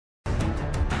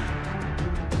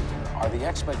Are the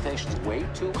expectations way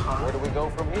too high? Where do we go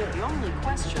from here? The only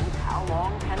question, how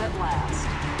long can it last?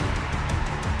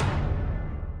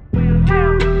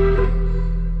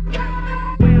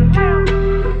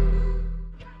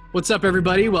 What's up,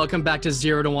 everybody? Welcome back to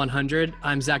 0 to 100.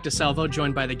 I'm Zach DeSalvo,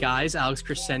 joined by the guys, Alex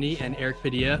Crescenti and Eric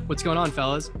Padilla. What's going on,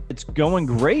 fellas? It's going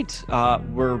great.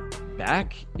 We're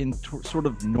back in sort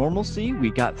of normalcy.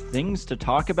 We got things to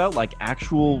talk about, like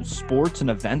actual sports and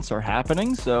events are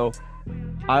happening. So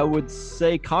I would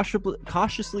say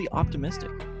cautiously optimistic.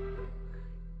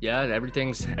 Yeah,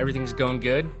 everything's going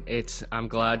good. I'm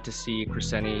glad to see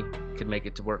Crescenti could make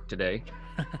it to work today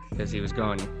because he was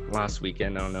gone last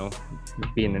weekend. I don't know,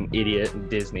 being an idiot in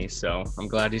Disney. So I'm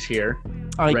glad he's here.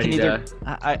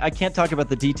 I can't talk about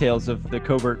the details of the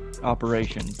covert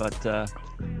operation, but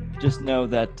just know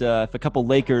that if a couple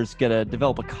Lakers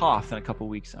develop a cough in a couple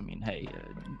weeks, I mean, hey.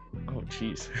 Oh,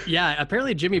 jeez. Yeah,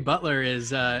 apparently Jimmy Butler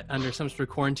is under some sort of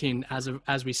quarantine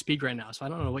as we speak right now. So I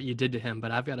don't know what you did to him,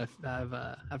 but I've got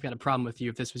a problem with you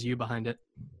if this was you behind it.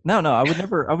 No, I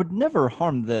would never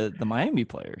harm the Miami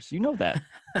players. You know that.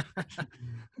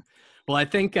 Well, I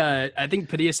think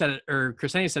Padilla said it, or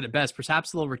Crescenti said it best.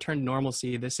 Perhaps they'll return to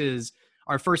normalcy. This is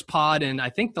our first pod, and I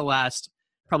think the last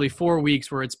probably 4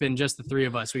 weeks where it's been just the three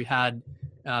of us. We had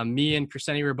me and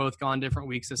Crescenti were both gone different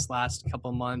weeks this last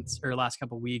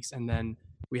couple weeks, and then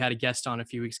we had a guest on a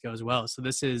few weeks ago as well. So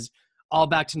this is all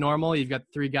back to normal. You've got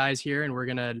three guys here, and we're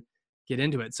gonna get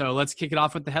into it. So let's kick it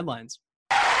off with the headlines.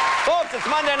 Folks, it's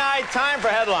Monday night. Time for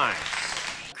headlines.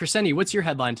 Crescenti, what's your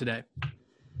headline today?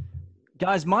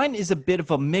 Guys, mine is a bit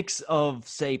of a mix of,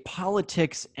 say,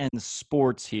 politics and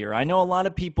sports here. I know a lot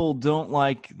of people don't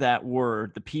like that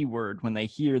word, the P word, when they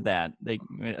hear that,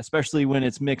 especially when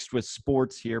it's mixed with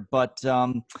sports here. But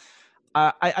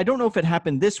I don't know if it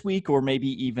happened this week or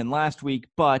maybe even last week,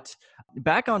 but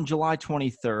back on July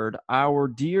 23rd, our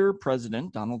dear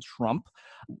President, Donald Trump,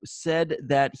 said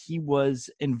that he was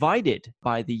invited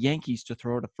by the Yankees to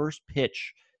throw the first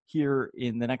pitch here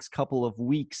in the next couple of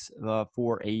weeks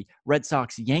for a Red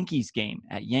Sox-Yankees game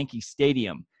at Yankee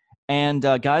Stadium. And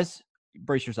guys,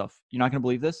 brace yourself. You're not going to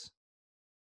believe this.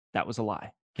 That was a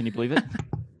lie. Can you believe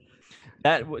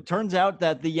it? Turns out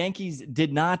that the Yankees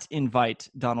did not invite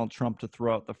Donald Trump to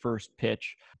throw out the first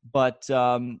pitch. But,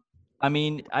 I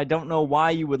mean, I don't know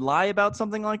why you would lie about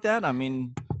something like that. I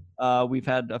mean, we've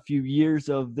had a few years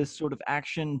of this sort of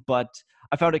action, but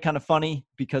I found it kind of funny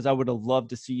because I would have loved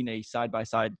to see a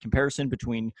side-by-side comparison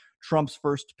between Trump's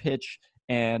first pitch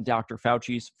and Dr.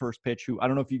 Fauci's first pitch, who I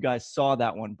don't know if you guys saw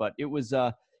that one, but it was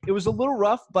a little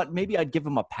rough, but maybe I'd give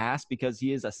him a pass because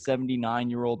he is a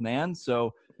 79-year-old man.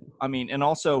 So, I mean, and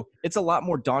also it's a lot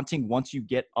more daunting once you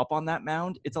get up on that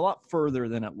mound. It's a lot further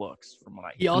than it looks from what I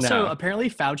hear. He also, apparently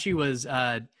Fauci was,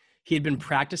 he had been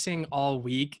practicing all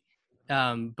week.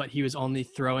 But he was only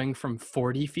throwing from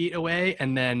 40 feet away,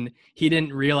 and then he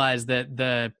didn't realize that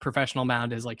the professional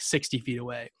mound is like 60 feet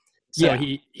away. So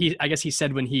yeah. he I guess he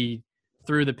said when he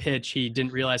threw the pitch, he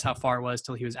didn't realize how far it was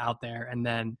till he was out there, and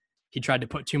then he tried to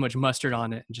put too much mustard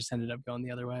on it and just ended up going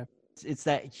the other way. It's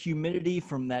that humidity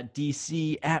from that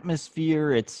DC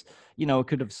atmosphere. It's, it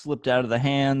could have slipped out of the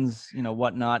hands,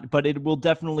 whatnot, but it will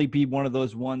definitely be one of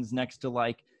those ones next to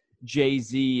like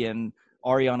Jay-Z and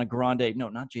Ariana Grande. No,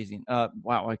 not Jay-Z.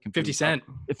 Wow, I confused. 50 Cent.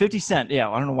 50 Cent. Yeah,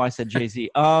 I don't know why I said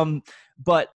Jay-Z.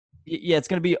 But yeah, it's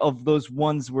going to be of those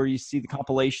ones where you see the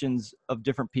compilations of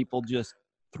different people just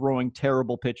throwing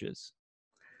terrible pitches.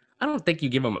 I don't think you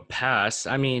give them a pass.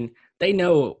 I mean, they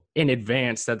know in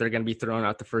advance that they're going to be throwing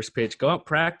out the first pitch. Go out,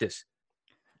 practice.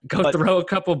 Throw a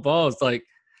couple balls.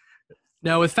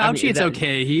 No, with Fauci, it's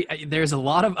okay. There's a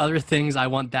lot of other things I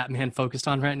want that man focused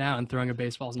on right now, and throwing a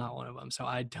baseball is not one of them. So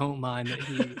I don't mind that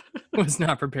he was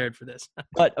not prepared for this.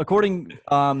 But according,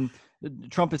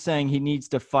 Trump is saying he needs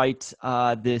to fight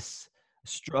this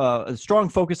strong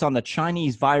focus on the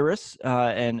Chinese virus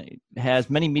and has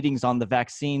many meetings on the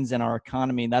vaccines and our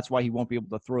economy, and that's why he won't be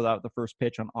able to throw out the first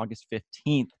pitch on August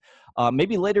 15th.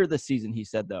 Maybe later this season, he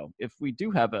said, though, if we do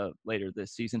have a later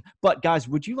this season. But, guys,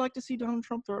 would you like to see Donald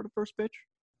Trump throw out a first pitch?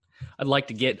 I'd like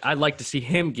to see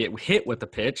him get hit with a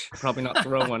pitch, probably not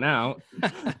throw one out.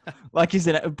 Like put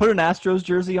an Astros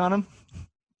jersey on him?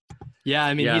 Yeah,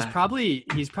 I mean, he's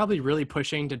probably really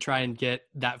pushing to try and get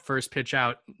that first pitch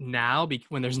out now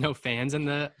when there's no fans in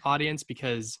the audience,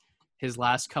 because his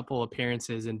last couple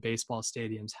appearances in baseball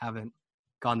stadiums haven't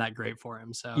gone that great for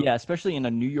him. So yeah, especially in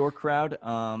a New York crowd.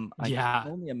 I can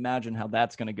only imagine how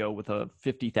that's going to go with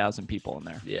 50,000 people in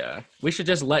there. Yeah, we should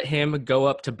just let him go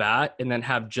up to bat and then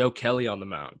have Joe Kelly on the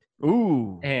mound.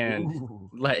 Ooh. and Ooh.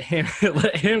 let him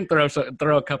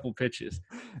throw a couple pitches.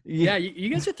 Yeah, you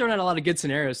guys are throwing out a lot of good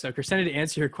scenarios. So, Christina, to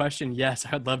answer your question, yes,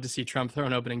 I'd love to see Trump throw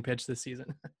an opening pitch this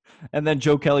season. And then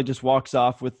Joe Kelly just walks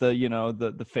off with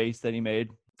the face that he made.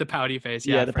 The pouty face.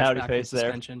 Yeah, Yeah, the fresh pouty back from face there.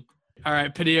 suspension. All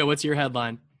right, Padilla, what's your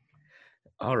headline?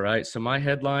 All right, so my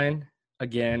headline,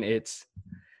 again, it's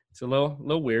a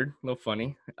little weird, a little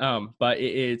funny, but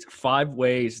it is 5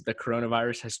 ways the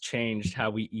coronavirus has changed how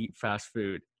we eat fast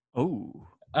food. Oh.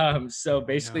 So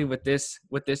basically, with this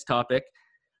topic,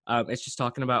 it's just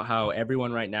talking about how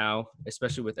everyone right now,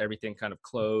 especially with everything kind of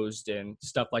closed and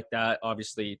stuff like that,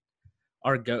 obviously,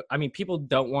 people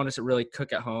don't want us to really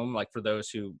cook at home. Like for those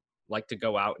who like to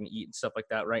go out and eat and stuff like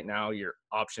that, right now, your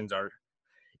options are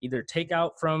either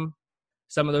takeout from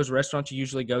some of those restaurants you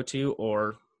usually go to,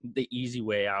 or the easy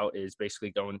way out is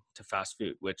basically going to fast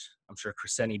food, which I'm sure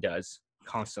Crescenti does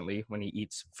constantly when he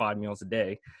eats 5 meals a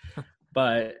day.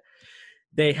 But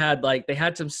they had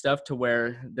some stuff to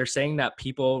where they're saying that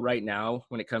people right now,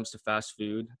 when it comes to fast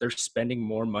food, they're spending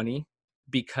more money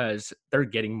because they're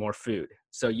getting more food.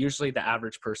 So usually the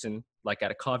average person, like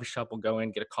at a coffee shop, will go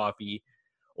in, get a coffee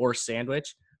or a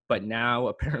sandwich. But now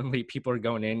apparently people are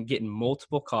going in, getting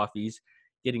multiple coffees,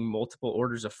 getting multiple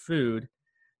orders of food.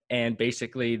 And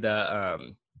basically they're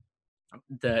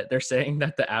saying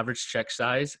that the average check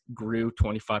size grew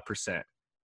 25%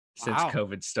 since Wow.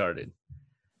 COVID started.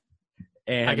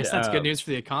 And I guess that's good news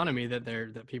for the economy that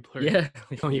people are yeah,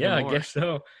 going even yeah, more. I guess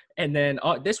so. And then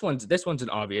this one's an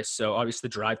obvious. So obviously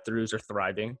the drive-throughs are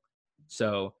thriving.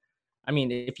 So, I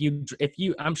mean, if you,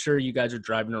 I'm sure you guys are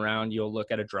driving around, you'll look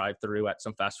at a drive-through at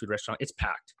some fast food restaurant. It's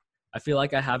packed. I feel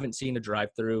like I haven't seen a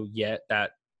drive-through yet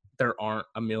that there aren't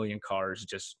a million cars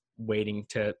just waiting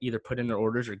to either put in their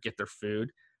orders or get their food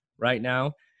right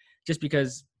now. Just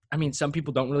because, I mean, some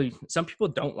people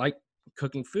don't like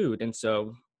cooking food. And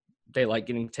so they like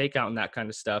getting takeout and that kind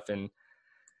of stuff. And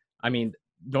I mean,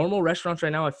 normal restaurants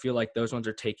right now, I feel like those ones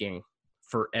are taking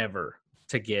forever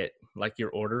to get like your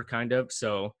order kind of.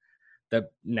 So the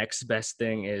next best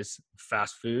thing is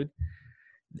fast food.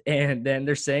 And then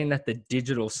they're saying that the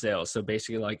digital sales, so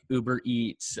basically like Uber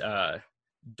Eats,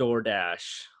 DoorDash,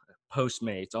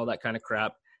 Postmates, all that kind of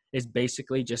crap, is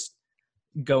basically just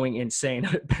going insane.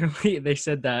 Apparently they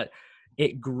said that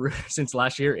it grew since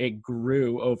last year. It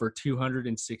grew over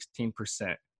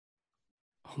 216%.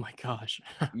 Oh my gosh.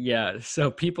 Yeah.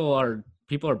 So people are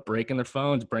breaking their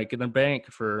phones, breaking their bank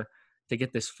to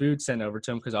get this food sent over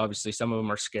to them, because obviously some of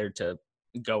them are scared to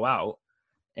go out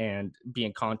and be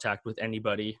in contact with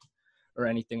anybody or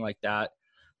anything like that.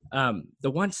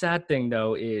 The one sad thing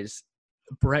though is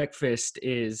breakfast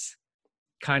is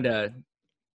kind of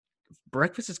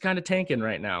tanking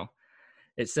right now.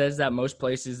 It says that most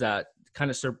places that kind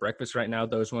of serve breakfast right now,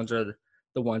 those ones are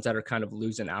the ones that are kind of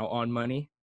losing out on money,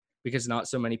 because not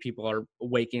so many people are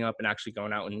waking up and actually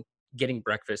going out and getting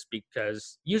breakfast,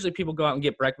 because usually people go out and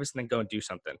get breakfast and then go and do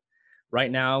something.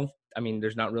 Right now, I mean,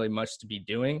 there's not really much to be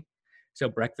doing. So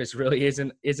breakfast really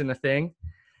isn't a thing.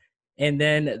 And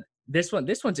then this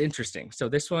one's interesting. So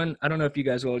this one, I don't know if you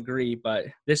guys will agree, but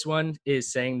this one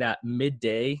is saying that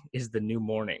midday is the new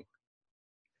morning.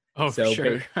 Oh, so for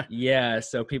sure. Yeah.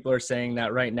 So people are saying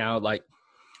that right now, like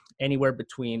anywhere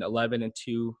between 11 and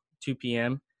 2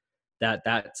 p.m.,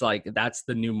 that's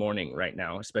the new morning right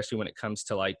now, especially when it comes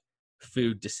to like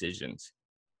food decisions.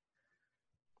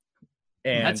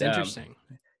 And that's interesting.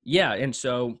 Yeah. And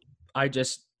so I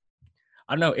don't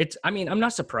know. I'm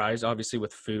not surprised, obviously,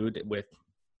 with food, with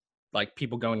like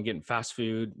people going and getting fast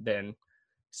food, then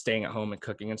staying at home and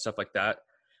cooking and stuff like that.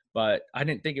 But I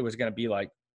didn't think it was going to be like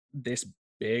this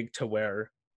big, to where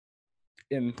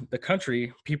in the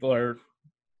country, people are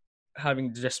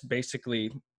having to just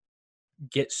basically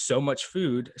get so much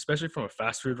food, especially from a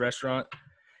fast food restaurant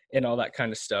and all that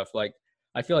kind of stuff. Like,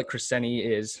 I feel like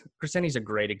Crescenti's a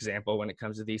great example when it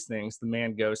comes to these things. The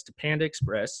man goes to Panda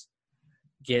Express,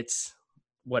 gets,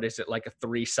 like a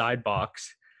 3-side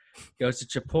box, goes to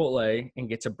Chipotle and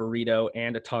gets a burrito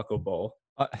and a taco bowl,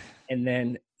 and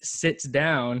then sits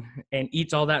down and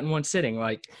eats all that in one sitting.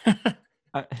 Like,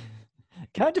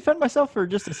 can I defend myself for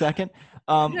just a second?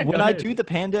 Yeah, when I do the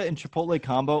Panda and Chipotle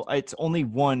combo, it's only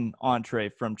one entree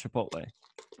from Chipotle.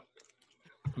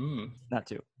 Not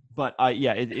two. But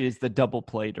it is the double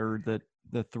plate, or the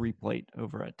 3-plate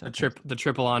over at the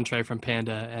triple entree from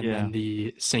Panda, and then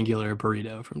the singular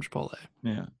burrito from Chipotle.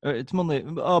 Yeah, it's mainly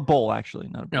a bowl, actually,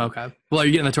 not a bowl. Okay. Well, are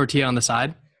you getting the tortilla on the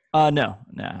side? No,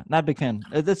 not a big fan.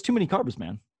 That's too many carbs,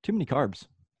 man. Too many carbs.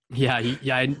 Yeah,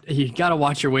 you got to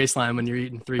watch your waistline when you're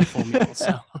eating 3 full meals.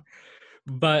 So.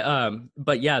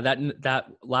 But yeah, that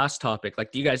last topic,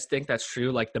 like, do you guys think that's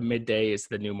true? Like the midday is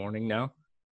the new morning now?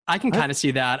 I can kind of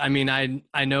see that. I mean,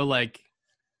 I know, like,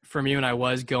 for me when I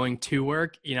was going to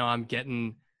work, I'm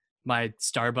getting my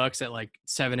Starbucks at like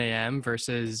 7 a.m.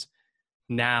 versus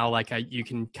now, like, you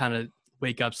can kind of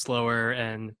wake up slower,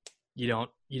 and you don't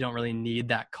really need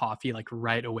that coffee like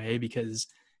right away because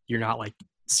you're not like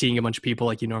seeing a bunch of people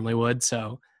like you normally would.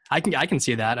 So I can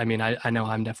see that. I mean, I know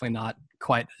I'm definitely not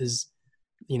quite as,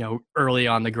 early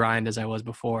on the grind as I was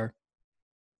before.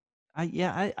 I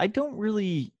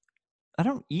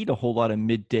don't eat a whole lot of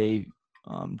midday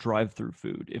drive-through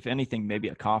food. If anything, maybe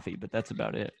a coffee, but that's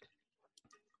about it.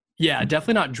 Yeah,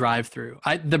 definitely not drive-through.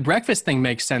 The breakfast thing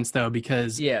makes sense though,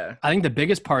 because Yeah. I think the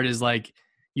biggest part is, like,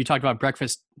 you talked about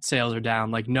breakfast sales are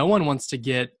down. Like, no one wants to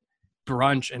get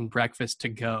brunch and breakfast to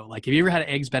go. Like, have you ever had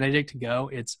eggs Benedict to go?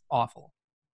 It's awful.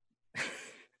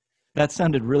 That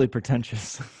sounded really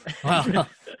pretentious. Well,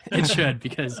 it should,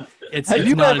 because it's Have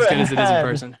you not as ever good as it is in had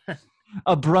person.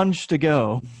 A brunch to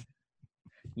go.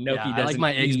 No, Yeah, he I doesn't like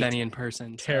my eggs eat Benny in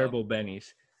person. so- terrible bennies.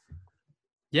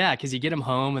 Yeah, because you get them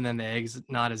home and then the eggs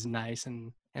not as nice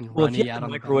and Well, if runny you have out to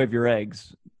on microwave your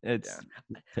eggs, it's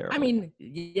terrible. I mean,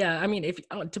 yeah, I mean, if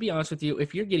to be honest with you,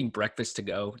 if you're getting breakfast to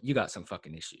go, you got some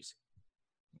fucking issues.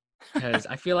 Because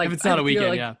I feel like if it's not I a feel weekend,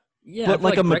 like, yeah. yeah, But I feel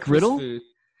like a breakfast McGriddle? food-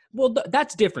 well,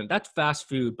 that's different. That's fast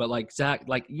food. But like Zach,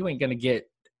 like, you ain't gonna get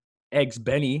eggs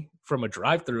Benny from a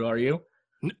drive-through, are you?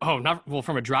 Oh, not well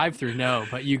from a drive-through, no.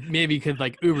 But you maybe could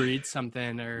like Uber Eats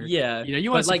something, or Yeah,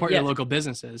 you want but, to like, support yeah. your local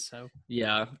businesses. So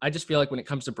Yeah, I just feel like when it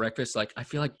comes to breakfast, like, I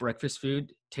feel like breakfast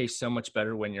food tastes so much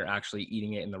better when you're actually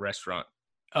eating it in the restaurant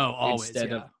always,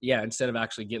 instead of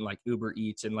actually getting like Uber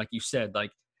Eats. And like you said,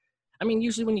 like, I mean,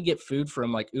 usually when you get food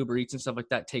from like Uber Eats and stuff like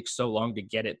that, it takes so long to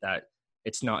get it that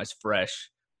it's not as fresh.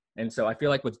 And so I feel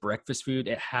like with breakfast food,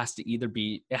 it has to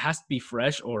be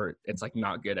fresh, or it's like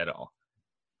not good at all.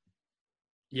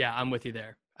 Yeah, I'm with you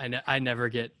there. I never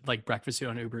get like breakfast food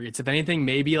on Uber Eats. If anything,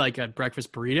 maybe like a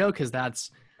breakfast burrito, because that's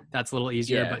a little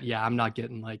easier. Yeah. But yeah, I'm not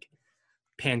getting like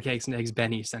pancakes and eggs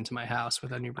Benny sent to my house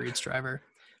with an Uber Eats driver.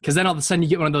 Because then all of a sudden you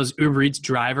get one of those Uber Eats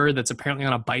driver that's apparently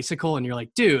on a bicycle, and you're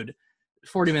like, dude,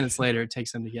 40 minutes later it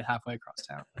takes them to get halfway across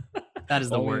town. That is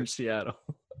the Only in worst. Seattle.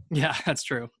 Yeah, that's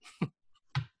true.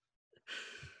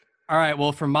 All right.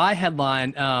 Well, for my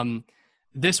headline,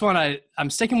 this one I'm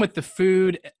sticking with the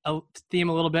food theme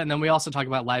a little bit, and then we also talk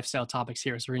about lifestyle topics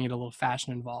here, so we're gonna get a little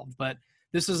fashion involved. But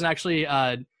this was actually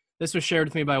this was shared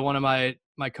with me by one of my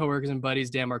coworkers and buddies,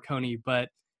 Dan Marconi. But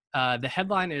the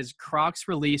headline is Crocs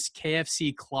release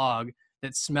KFC clog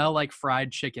that smell like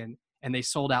fried chicken, and they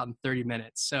sold out in 30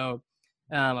 minutes. So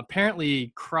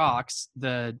apparently Crocs,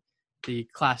 the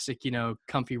classic,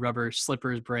 comfy rubber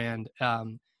slippers brand,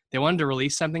 they wanted to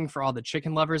release something for all the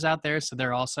chicken lovers out there. So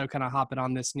they're also kind of hopping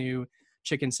on this new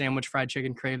chicken sandwich, fried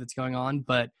chicken crave that's going on.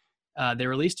 But they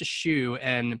released a shoe,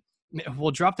 and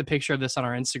we'll drop the picture of this on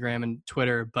our Instagram and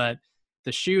Twitter. But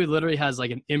the shoe literally has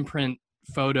like an imprint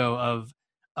photo of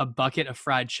a bucket of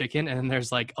fried chicken, and then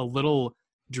there's like a little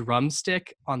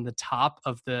drumstick on the top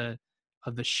of the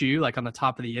shoe, like on the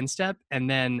top of the instep. And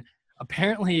then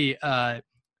apparently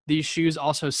these shoes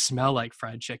also smell like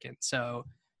fried chicken. So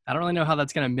I don't really know how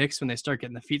that's going to mix when they start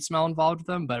getting the feet smell involved with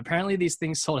them, but apparently these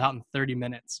things sold out in 30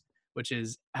 minutes, which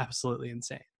is absolutely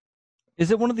insane. Is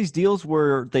it one of these deals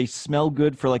where they smell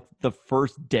good for like the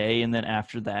first day, and then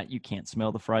after that you can't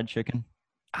smell the fried chicken?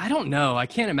 I don't know. I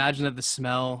can't imagine that the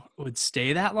smell would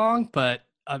stay that long, but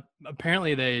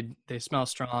apparently they smell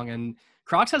strong. And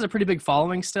Crocs has a pretty big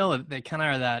following still. They kind of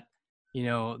are that,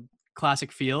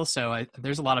 classic feel. So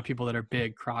there's a lot of people that are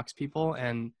big Crocs people,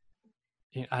 and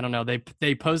I don't know.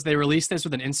 They released this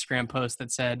with an Instagram post that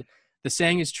said, "The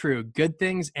saying is true. Good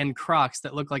things and Crocs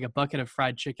that look like a bucket of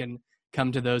fried chicken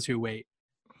come to those who wait."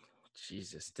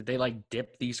 Jesus, did they like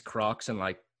dip these Crocs in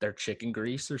like their chicken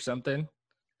grease or something?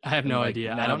 I have no like,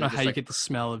 idea. now I don't know they're how just, you like- get the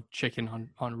smell of chicken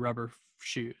on rubber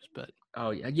shoes, but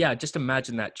Oh yeah. Just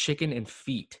imagine that, chicken and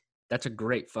feet. That's a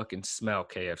great fucking smell,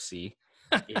 KFC.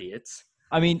 Idiots.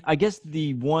 I mean, I guess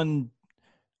the one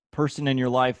person in your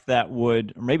life that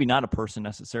would, or maybe not a person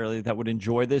necessarily, that would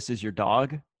enjoy this is your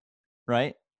dog,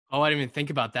 right? oh, I didn't even think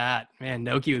about that. Man,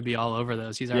 Noki would be all over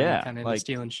those. He's already Yeah, kind of into like,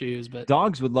 stealing shoes, but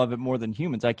Dogs would love it more than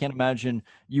humans. I can't imagine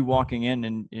you walking in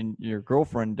and your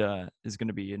girlfriend is going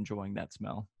to be enjoying that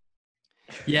smell.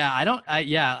 yeah,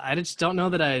 I just don't know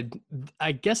that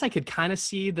I guess I could kind of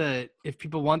see if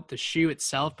people want the shoe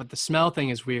itself, but the smell thing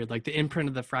is weird. Like the imprint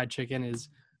of the fried chicken is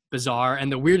bizarre.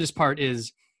 And the weirdest part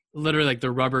is literally like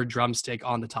the rubber drumstick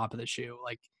on the top of the shoe.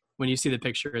 Like when you see the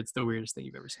picture, it's the weirdest thing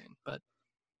you've ever seen, but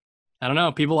I don't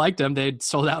know. People liked them. They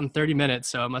sold out in 30 minutes,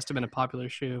 so it must have been a popular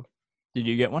shoe. Did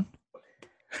you get one?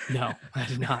 No, I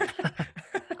did not.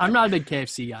 I'm not a big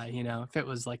KFC guy. If it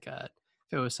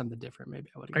was something different, maybe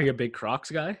I would. Are you a big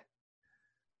Crocs guy?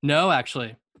 No,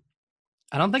 actually,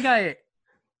 I don't think I.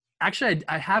 Actually,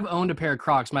 I have owned a pair of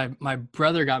Crocs. My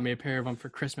brother got me a pair of them for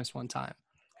Christmas one time,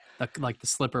 the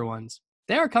slipper ones.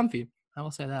 They are comfy. I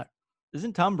will say that.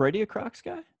 Isn't Tom Brady a Crocs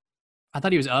guy? I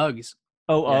thought he was Uggs.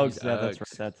 Oh, Yeah, Uggs. he's Yeah, that's Uggs.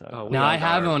 right. That's Uggs. Oh, we Now all I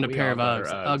have got our- owned a we pair all of got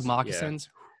Uggs. our Ugg moccasins.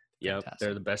 Yep, Fantastic.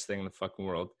 they're the best thing in the fucking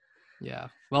world. Yeah.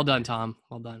 Well done, Tom.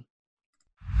 Well done.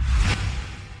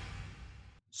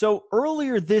 So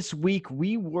earlier this week,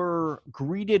 we were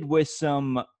greeted with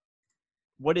some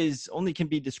what is only can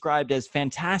be described as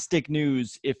fantastic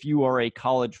news if you are a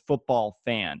college football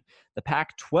fan. The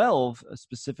Pac-12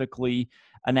 specifically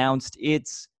announced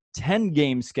its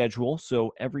 10-game schedule,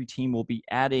 so every team will be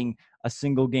adding a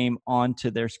single game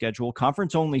onto their schedule.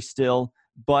 Conference only still,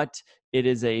 but it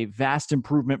is a vast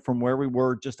improvement from where we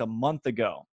were just a month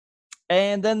ago.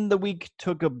 And then the week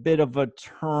took a bit of a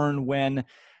turn when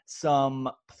some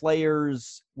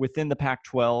players within the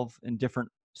Pac-12 in different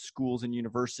schools and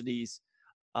universities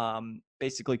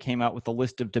basically came out with a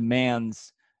list of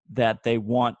demands that they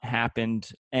want happened.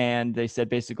 And they said,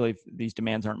 basically, if these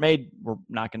demands aren't made, we're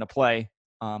not going to play.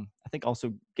 I think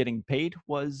also getting paid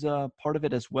was part of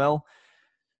it as well.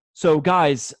 So,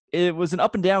 guys, it was an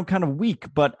up and down kind of week,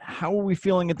 but how are we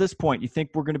feeling at this point? You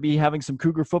think we're going to be having some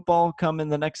Cougar football come in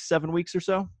the next 7 weeks or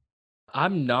so?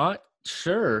 I'm not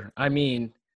sure. I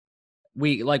mean,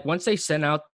 once they sent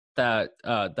out that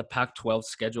the Pac-12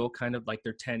 schedule, kind of like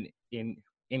their 10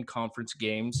 in conference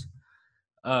games,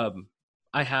 I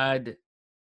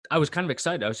was kind of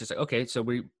excited. I was just like, okay, so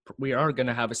we are going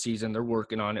to have a season. They're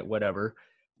working on it, whatever.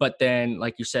 But then,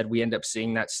 like you said, we end up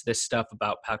seeing this stuff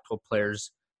about Pac-12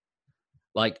 players,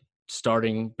 like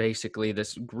starting basically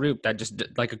this group that just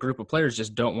like a group of players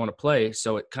just don't want to play.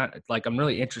 So it kind of like, I'm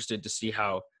really interested to see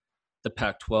how the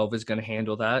Pac-12 is going to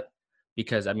handle that,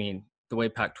 because I mean, the way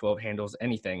Pac-12 handles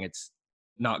anything, it's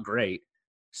not great.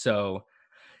 So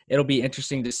it'll be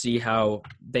interesting to see how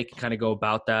they can kind of go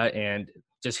about that and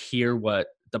just hear what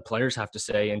the players have to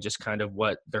say and just kind of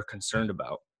what they're concerned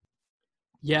about.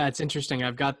 Yeah, it's interesting.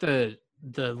 I've got the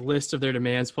list of their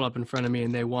demands pulled up in front of me,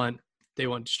 and they want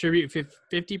to distribute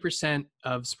 50%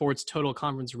 of sports total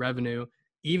conference revenue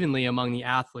evenly among the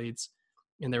athletes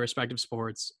in their respective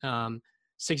sports.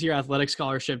 6-year athletic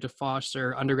scholarship to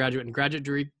foster undergraduate and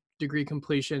graduate degree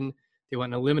completion. They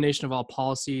want an elimination of all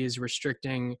policies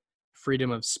restricting freedom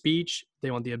of speech.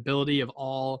 They want the ability of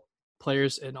all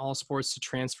players in all sports to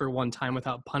transfer one time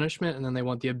without punishment. And then they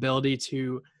want the ability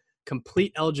to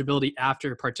complete eligibility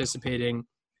after participating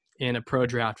in a pro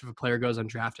draft if a player goes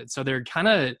undrafted. So they're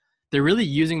really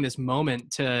using this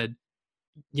moment to,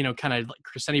 kind of like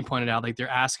Crescenti pointed out, like they're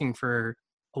asking for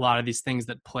a lot of these things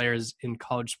that players in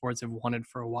college sports have wanted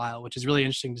for a while, which is really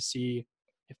interesting to see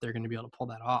if they're going to be able to pull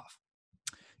that off.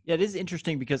 Yeah, it is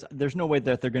interesting because there's no way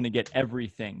that they're going to get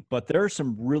everything, but there are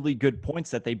some really good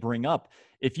points that they bring up.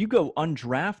 If you go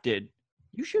undrafted,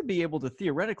 you should be able to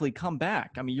theoretically come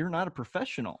back. I mean, you're not a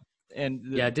professional. And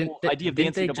the whole idea of the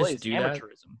NCAA is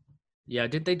amateurism. Yeah,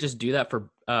 didn't they just do that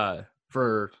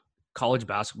for college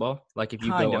basketball? Like if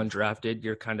you go undrafted,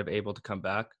 you're kind of able to come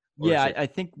back? Yeah, I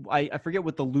think I forget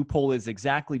what the loophole is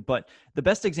exactly, but the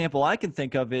best example I can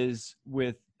think of is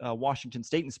with Washington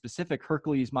State in specific,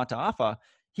 Hercules Mataafa.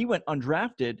 He went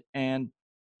undrafted and,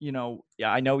 he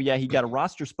got a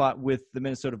roster spot with the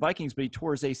Minnesota Vikings, but he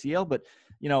tore his ACL. But,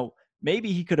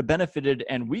 maybe he could have benefited,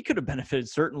 and we could have benefited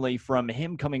certainly from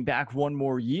him coming back one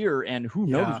more year, and who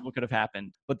knows what could have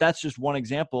happened. But that's just one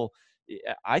example.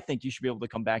 I think you should be able to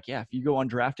come back. Yeah, if you go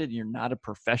undrafted and you're not a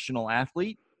professional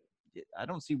athlete, I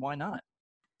don't see why not.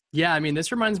 Yeah, I mean,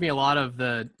 this reminds me a lot of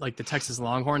the Texas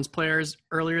Longhorns players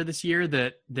earlier this year,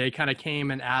 that they kind of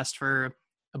came and asked for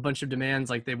a bunch of demands.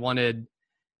 Like they wanted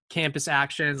campus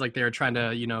actions, like they were trying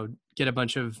to, get a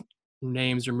bunch of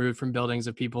names removed from buildings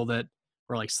of people that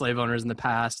were like slave owners in the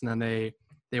past. And then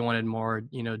they wanted more,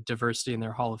 diversity in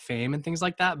their Hall of Fame and things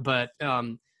like that. But that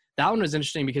one was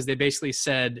interesting because they basically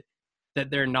said that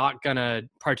they're not going to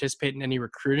participate in any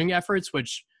recruiting efforts,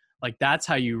 which like that's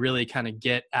how you really kind of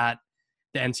get at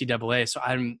the NCAA. So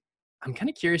I'm kind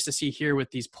of curious to see here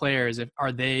with these players,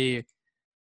 are they,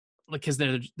 because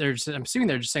I'm assuming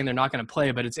they're just saying they're not going to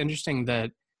play, but it's interesting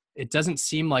that it doesn't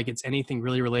seem like it's anything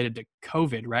really related to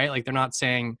COVID, right? Like they're not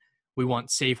saying we want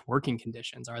safe working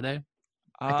conditions, are they?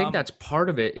 I think that's part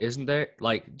of it, isn't there?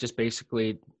 Like just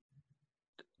basically,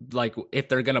 like if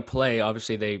they're going to play,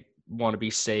 obviously they want to be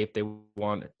safe. They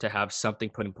want to have something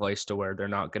put in place to where they're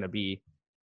not going to be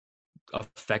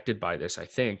affected by this, I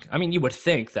think. I mean, you would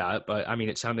think that, but I mean,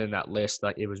 it sounded in that list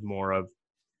that it was more of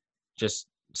just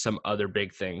some other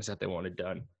big things that they wanted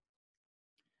done.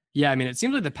 Yeah, I mean, it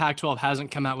seems like the Pac-12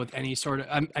 hasn't come out with any sort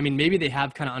of. I mean, maybe they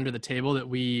have kind of under the table that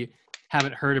we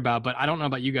haven't heard about, but I don't know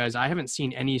about you guys. I haven't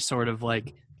seen any sort of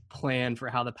like plan for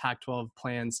how the Pac-12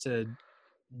 plans to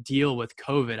deal with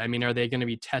COVID. I mean, are they going to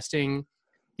be testing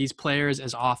these players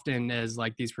as often as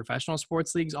like these professional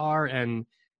sports leagues are? And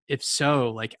if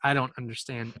so, like, I don't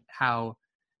understand how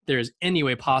there's any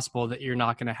way possible that you're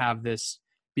not going to have this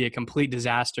be a complete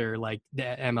disaster like the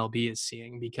MLB is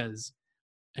seeing, because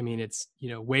I mean, it's,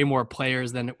 way more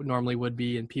players than it normally would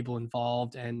be and people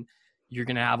involved. And you're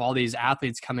going to have all these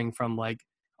athletes coming from like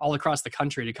all across the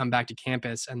country to come back to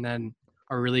campus, and then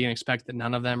are really going to expect that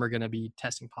none of them are going to be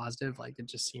testing positive. Like, it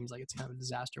just seems like it's kind of a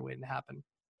disaster waiting to happen.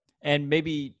 And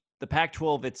maybe the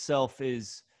Pac-12 itself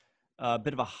is a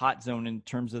bit of a hot zone in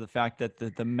terms of the fact that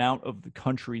the amount of the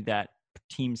country that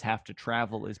teams have to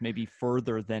travel is maybe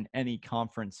further than any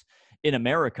conference in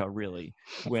America, really,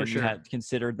 when you had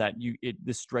considered that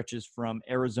this stretches from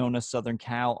Arizona, Southern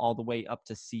Cal, all the way up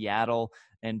to Seattle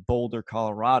and Boulder,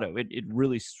 Colorado. It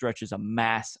really stretches a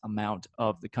mass amount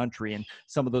of the country, and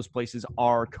some of those places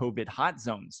are COVID hot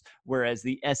zones. Whereas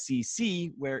the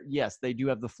SEC, where yes, they do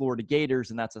have the Florida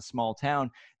Gators, and that's a small town,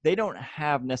 they don't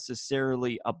have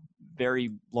necessarily a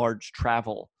very large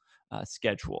travel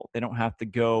schedule. They don't have to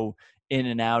go in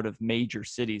and out of major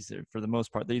cities. For the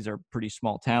most part, these are pretty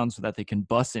small towns so that they can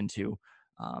bus into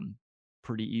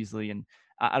pretty easily. And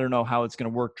I don't know how it's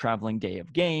going to work traveling day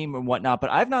of game and whatnot, but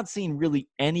I've not seen really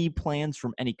any plans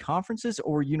from any conferences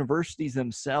or universities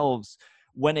themselves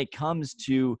when it comes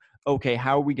to, okay,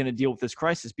 how are we going to deal with this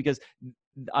crisis? Because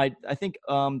I think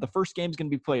the first game is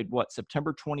going to be played,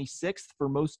 September 26th for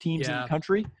most teams in the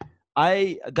country.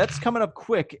 That's coming up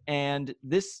quick, and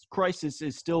this crisis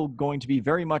is still going to be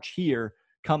very much here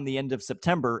come the end of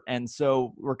September. And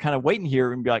so we're kind of waiting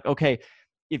here and be like, okay,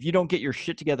 if you don't get your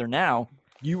shit together now,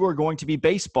 you are going to be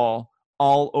baseball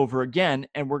all over again,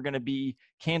 and we're going to be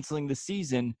canceling the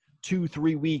season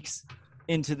 2-3 weeks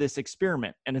into this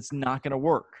experiment, and it's not going to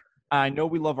work. I know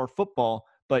we love our football,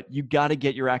 but you got to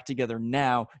get your act together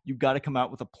now. You've got to come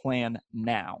out with a plan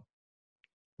now.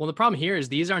 Well, the problem here is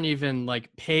these aren't even like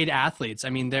paid athletes. I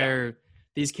mean,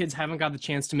 these kids haven't got the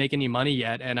chance to make any money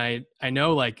yet. And I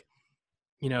know, like,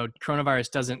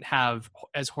 coronavirus doesn't have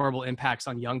as horrible impacts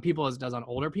on young people as it does on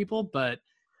older people. But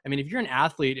I mean, if you're an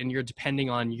athlete and you're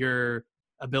depending on your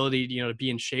ability, to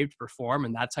be in shape to perform,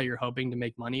 and that's how you're hoping to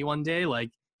make money one day, like,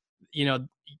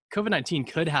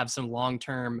 COVID-19 could have some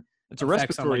long-term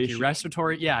effects on like your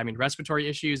respiratory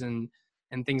issues and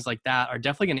things like that are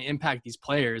definitely going to impact these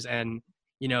players. And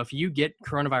if you get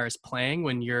coronavirus playing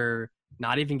when you're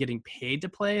not even getting paid to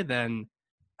play, then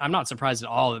I'm not surprised at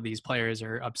all that these players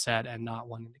are upset and not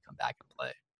wanting to come back and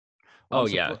play.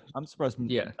 Well, I'm surprised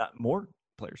that more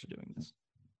players are doing this.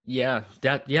 Yeah,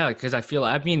 because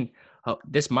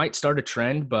this might start a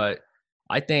trend, but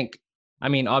I think,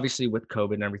 obviously with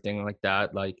COVID and everything like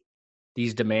that, like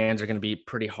these demands are going to be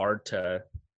pretty hard to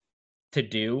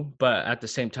do. But at the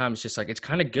same time, it's just like, it's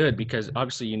kind of good because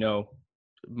obviously,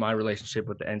 my relationship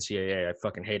with the NCAA, I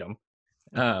fucking hate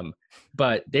them.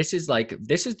 But this is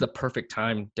the perfect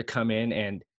time to come in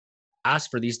and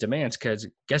ask for these demands, because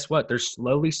guess what? They're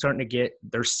slowly starting to get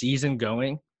their season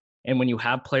going. And when you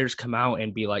have players come out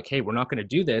and be like, hey, we're not going to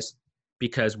do this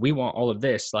because we want all of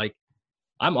this, like,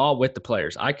 I'm all with the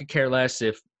players. I could care less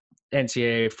if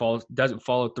NCAA doesn't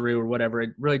follow through or whatever. It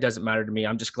really doesn't matter to me.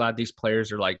 I'm just glad these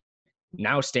players are like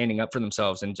now standing up for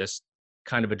themselves and just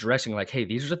kind of addressing like, hey,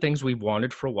 these are the things we've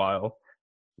wanted for a while.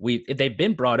 They've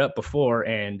been brought up before,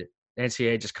 and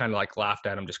NCAA just kind of like laughed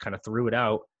at them, just kind of threw it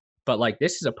out. But like,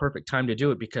 this is a perfect time to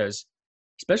do it because,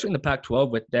 especially in the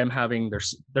Pac-12, with them having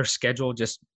their schedule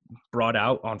just brought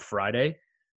out on Friday,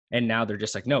 and now they're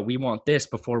just like, no, we want this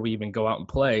before we even go out and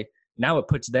play. Now it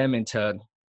puts them into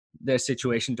the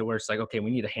situation to where it's like, okay,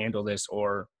 we need to handle this,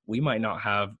 or we might not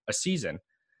have a season.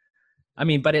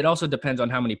 But it also depends on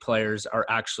how many players are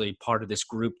actually part of this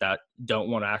group that don't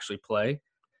want to actually play.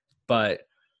 But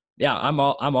yeah, I'm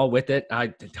all with it.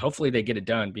 Hopefully they get it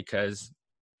done because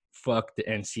fuck the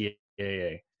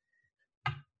NCAA.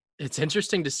 It's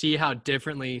interesting to see how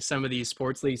differently some of these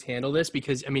sports leagues handle this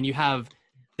because, you have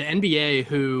the NBA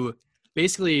who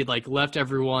basically like left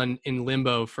everyone in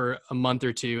limbo for a month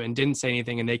or two and didn't say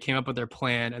anything, and they came up with their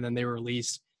plan, and then they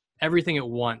released everything at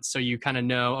once. So you kind of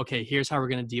know, okay, here's how we're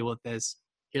going to deal with this.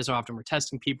 Here's how often we're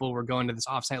testing people. We're going to this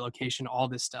offsite location, all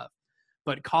this stuff.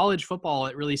 But college football,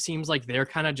 it really seems like they're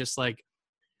kind of just like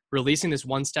releasing this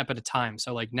one step at a time.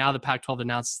 So like now the Pac-12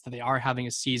 announces that they are having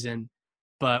a season,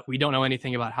 but we don't know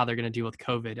anything about how they're going to deal with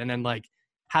COVID. And then like,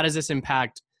 how does this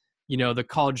impact, the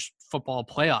college football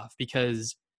playoff?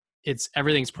 Because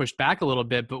everything's pushed back a little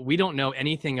bit, but we don't know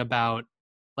anything about,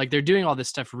 like, they're doing all this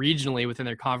stuff regionally within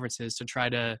their conferences to try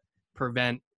to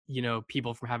prevent,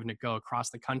 people from having to go across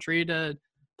the country to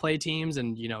play teams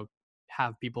and,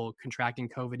 have people contracting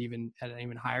COVID even at an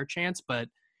even higher chance. But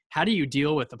how do you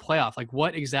deal with the playoff? Like,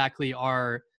 what exactly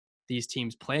are these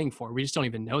teams playing for? We just don't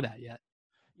even know that yet.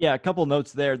 Yeah, a couple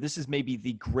notes there. This is maybe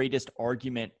the greatest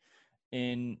argument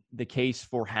in the case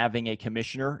for having a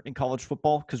commissioner in college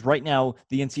football, because right now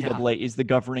the NCAA is the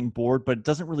governing board, but it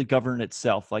doesn't really govern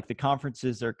itself. Like, the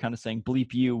conferences are kind of saying,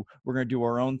 bleep you, we're going to do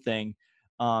our own thing.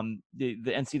 The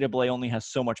NCAA only has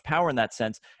so much power in that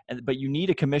sense, but you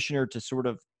need a commissioner to sort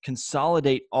of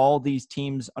consolidate all these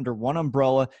teams under one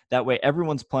umbrella. That way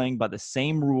everyone's playing by the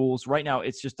same rules. Right now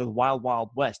it's just the wild,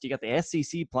 wild west. You got the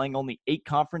SEC playing only 8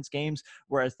 conference games,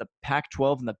 whereas the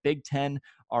Pac-12 and the Big Ten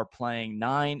are playing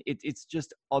 9. It's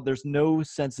just, there's no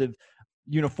sense of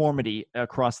uniformity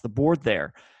across the board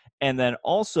there. And then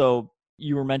also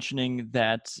you were mentioning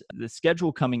that the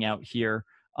schedule coming out here,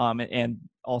 and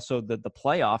also the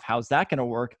playoff, how's that going to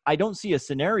work? I don't see a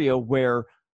scenario where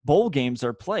bowl games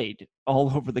are played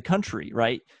all over the country,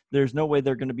 right? There's no way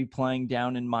they're going to be playing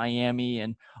down in Miami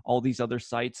and all these other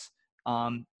sites.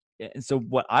 And so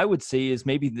what I would say is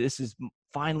maybe this is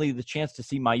finally the chance to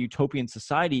see my utopian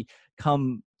society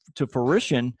come to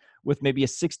fruition with maybe a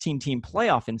 16-team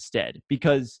playoff instead,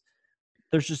 because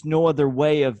there's just no other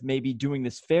way of maybe doing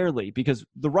this fairly, because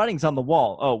the writing's on the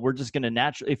wall. Oh, we're just going to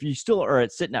naturally, if you still are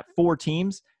sitting at 4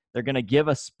 teams, they're going to give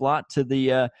a spot to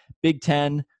the Big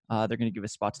Ten. They're going to give a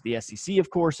spot to the SEC, of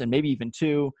course, and maybe even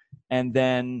 2, and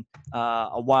then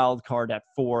a wild card at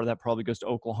 4 that probably goes to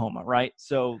Oklahoma, right?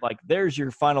 So, like, there's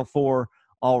your final 4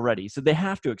 already. So they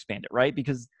have to expand it, right?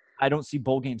 Because I don't see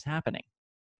bowl games happening.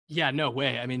 Yeah, no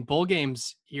way. I mean, bowl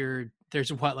games,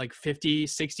 there's what, like 50,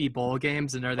 60 bowl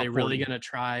games, and are they really going to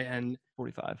try and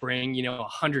 45 bring,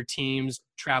 100 teams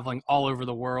traveling all over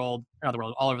the world, not the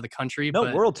world, all over the country?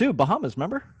 No, world too. Bahamas,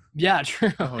 remember? Yeah,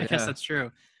 true. Oh, I guess that's true.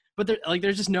 But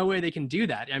there's just no way they can do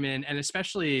that. I mean, and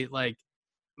especially like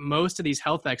most of these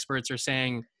health experts are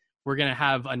saying we're going to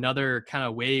have another kind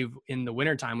of wave in the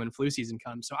wintertime when flu season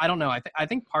comes. So I don't know. I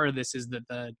think part of this is that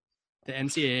the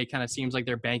NCAA kind of seems like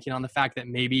they're banking on the fact that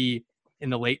maybe in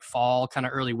the late fall, kind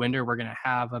of early winter, we're going to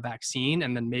have a vaccine.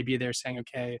 And then maybe they're saying,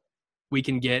 okay, we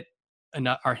can get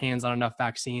our hands on enough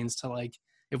vaccines to, like,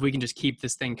 if we can just keep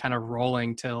this thing kind of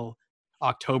rolling till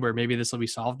October, maybe this will be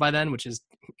solved by then, which is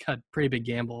a pretty big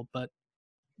gamble, but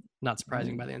not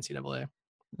surprising by the NCAA.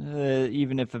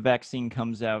 Even if a vaccine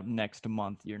comes out next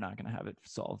month, you're not going to have it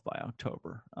solved by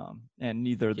October. And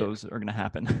neither of those are going to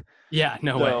happen. Yeah,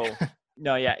 no way.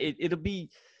 No, yeah, it'll be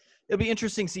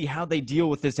interesting to see how they deal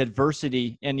with this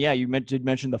adversity. And yeah, you did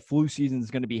mention the flu season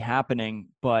is going to be happening,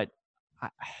 but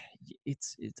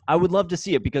I would love to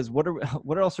see it, because what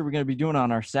else are we going to be doing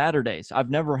on our Saturdays? I've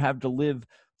never had to live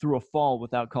through a fall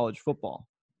without college football.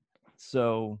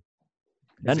 So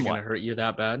is it going to hurt you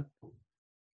that bad?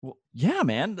 Well, yeah,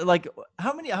 man. Like,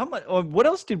 how much? What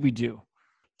else did we do?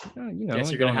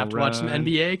 Guess you're going to have to watch some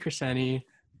NBA, Chriseni.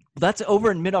 That's over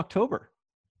in mid-October.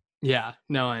 Yeah,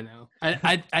 no, I know.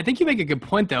 I think you make a good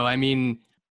point, though. I mean,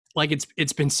 like,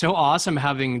 it's been so awesome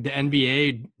having the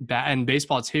NBA and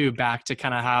baseball too back to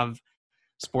kind of have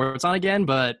sports on again.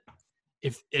 But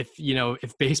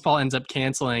if baseball ends up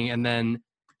canceling and then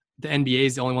the NBA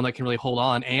is the only one that can really hold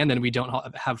on, and then we don't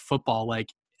have football, like,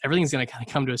 everything's going to kind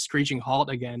of come to a screeching halt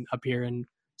again up here in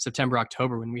September,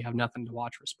 October, when we have nothing to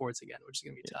watch for sports again, which is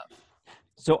going to be tough.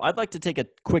 So I'd like to take a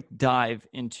quick dive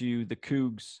into the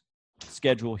Cougs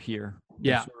schedule here.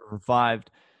 Yeah. Sort of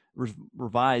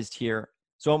revised here.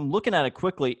 So I'm looking at it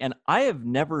quickly, and I have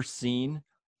never seen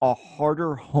a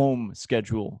harder home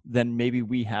schedule than maybe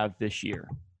we have this year.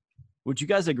 Would you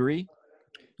guys agree?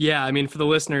 Yeah, I mean, for the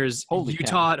listeners, Holy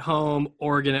Utah cow. at home,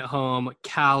 Oregon at home,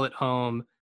 Cal at home,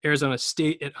 Arizona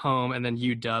State at home, and then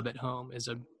UW at home is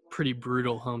a pretty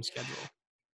brutal home schedule.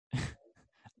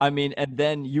 I mean, and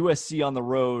then USC on the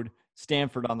road,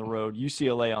 Stanford on the road,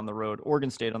 UCLA on the road, Oregon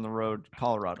State on the road,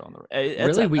 Colorado on the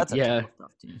road.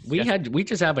 We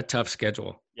just have a tough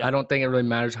schedule. Yeah. I don't think it really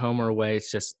matters home or away.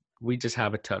 It's just we just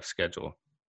have a tough schedule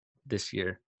this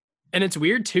year. And it's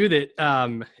weird too that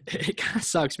it kind of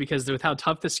sucks, because with how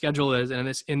tough the schedule is,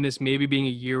 and in this maybe being a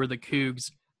year where the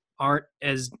Cougs aren't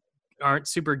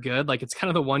super good. Like, it's kind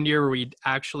of the one year where we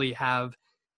actually have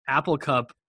Apple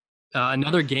Cup,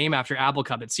 another game after Apple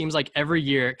Cup. It seems like every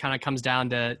year it kind of comes down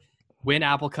to win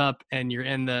Apple Cup and you're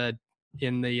in the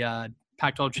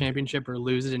Pac-12 championship, or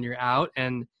lose it and you're out.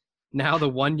 And now the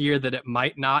one year that it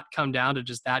might not come down to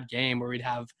just that game where we'd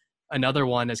have another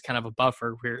one as kind of a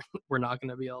buffer, we're not going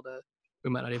to be able to, we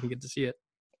might not even get to see it.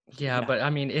 Yeah, but I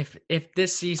mean, if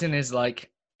this season is like,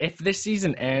 if this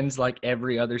season ends like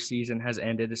every other season has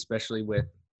ended, especially with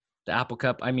the Apple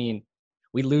Cup, I mean,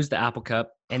 we lose the Apple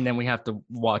Cup and then we have to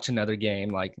watch another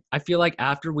game. Like, I feel like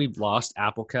after we've lost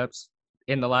Apple Cups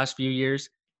in the last few years,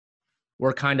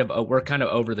 we're kind of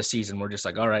over the season. We're just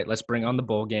like, all right, let's bring on the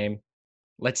bowl game.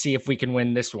 Let's see if we can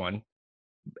win this one.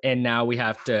 And now we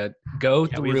have to go we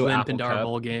through limp Apple into Cup. our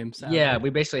bowl games. Yeah, we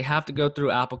basically have to go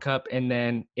through Apple Cup. And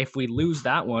then if we lose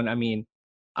that one, I mean,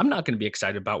 I'm not going to be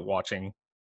excited about watching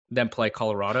them play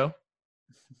Colorado.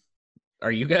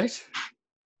 Are you guys?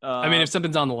 I mean, if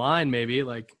something's on the line, maybe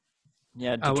like.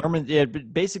 Yeah, determined. Yeah,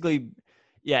 but basically,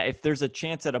 yeah. If there's a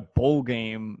chance at a bowl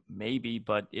game, maybe.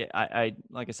 But I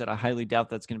like I said, I highly doubt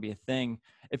that's going to be a thing.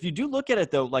 If you do look at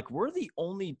it though, like we're the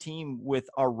only team with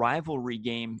our rivalry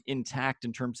game intact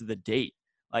in terms of the date.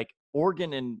 Like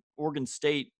Oregon and Oregon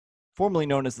State, formerly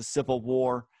known as the Civil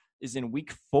War, is in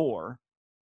week 4.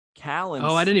 Cal and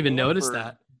I didn't even Stanford notice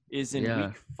that. Is in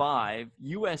week 5.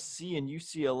 USC and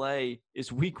UCLA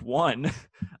is week 1.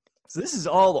 So this is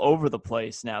all over the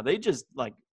place now. They just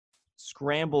like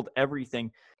scrambled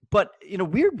everything. But in a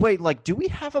weird way, like, do we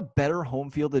have a better home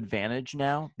field advantage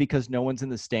now because no one's in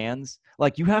the stands?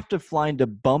 Like, you have to fly into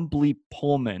Bumblebeep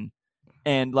Pullman,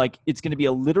 and like it's going to be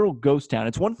a literal ghost town.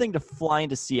 It's one thing to fly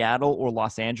into Seattle or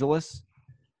Los Angeles,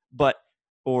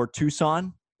 or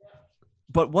Tucson,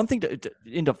 but one thing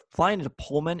to flying into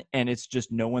Pullman and it's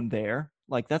just no one there.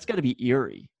 Like, that's got to be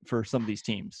eerie for some of these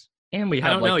teams. And we have,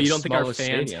 I don't know. You don't think our fans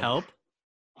stadium. help?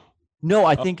 No,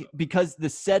 I think because the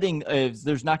setting is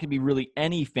there's not going to be really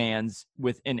any fans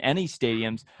within any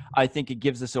stadiums. I think it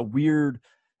gives us a weird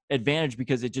advantage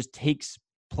because it just takes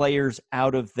players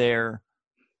out of their,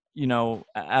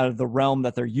 out of the realm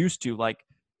that they're used to. Like,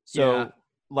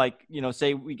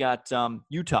 say we got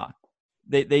Utah.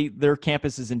 Their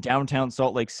campus is in downtown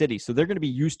Salt Lake City, so they're going to be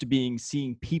used to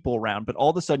seeing people around. But all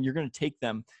of a sudden, you're going to take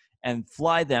them and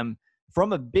fly them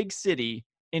from a big city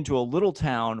into a little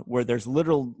town where there's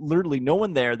literally no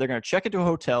one there. They're going to check into a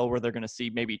hotel where they're going to see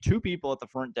maybe 2 people at the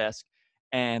front desk,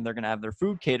 and they're going to have their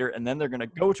food catered, and then they're going to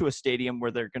go to a stadium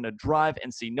where they're going to drive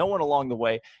and see no one along the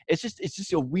way. It's just it's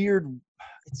going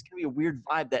to be a weird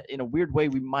vibe that in a weird way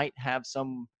we might have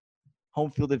some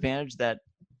home field advantage that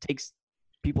takes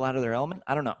people out of their element.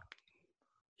 I don't know.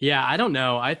 Yeah, I don't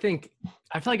know. I feel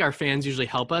like our fans usually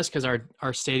help us because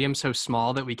our stadium's so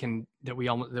small that we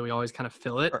always kind of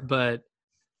fill it. But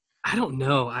I don't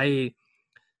know. I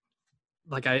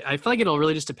feel like it'll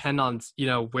really just depend on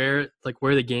where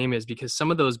the game is, because some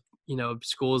of those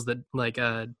schools that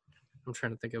I'm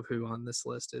trying to think of who on this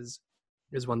list is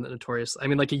one that notorious. I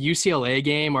mean, like a UCLA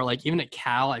game or like even at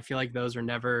Cal, I feel like those are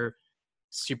never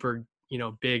super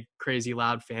big, crazy,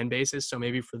 loud fan bases. So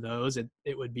maybe for those it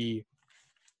would be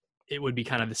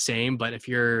kind of the same. But if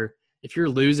you're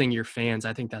losing your fans,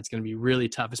 I think that's going to be really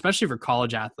tough, especially for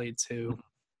college athletes who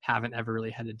haven't ever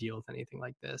really had to deal with anything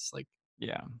like this. Like,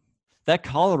 yeah, that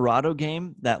Colorado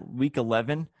game, that week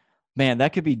 11, man,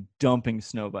 that could be dumping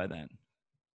snow by then.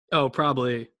 Oh,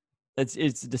 probably.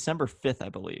 It's December 5th, I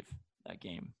believe, that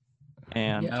game.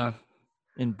 And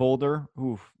in Boulder,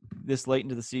 this late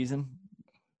into the season.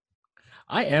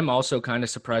 I am also kind of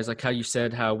surprised, like how you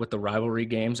said, how with the rivalry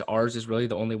games, ours is really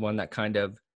the only one that kind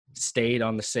of stayed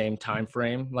on the same time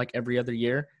frame like every other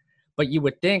year. But you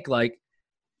would think like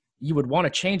you would want to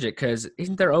change it, because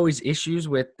isn't there always issues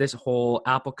with this whole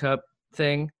Apple Cup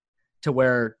thing to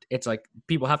where it's like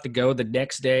people have to go the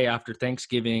next day after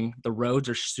Thanksgiving, the roads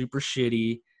are super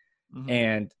shitty,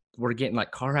 and we're getting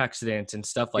like car accidents and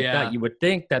stuff like that. You would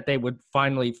think that they would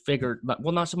finally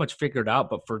not so much figure it out,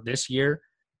 but for this year,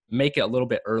 make it a little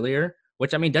bit earlier,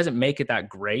 which I mean doesn't make it that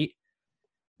great,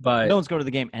 but no one's going to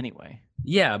the game anyway.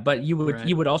 Yeah, but you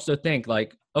would also think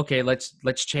like, okay, let's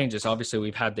change this. Obviously,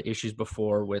 we've had the issues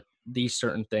before with these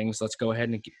certain things. Let's go ahead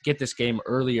and get this game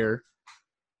earlier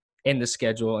in the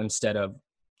schedule instead of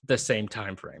the same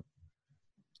time frame.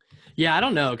 Yeah, I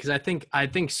don't know, because I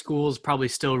think schools probably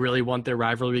still really want their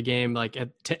rivalry game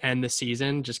to end the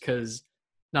season,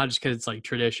 not just because it's like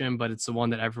tradition, but it's the one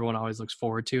that everyone always looks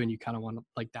forward to, and you kind of want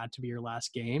like that to be your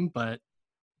last game. But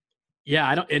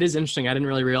yeah, it is interesting. I didn't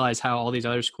really realize how all these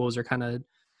other schools are kind of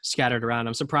scattered around.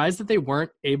 I'm surprised that they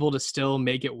weren't able to still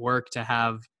make it work to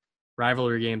have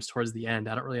rivalry games towards the end.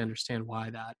 I don't really understand why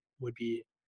that would be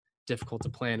difficult to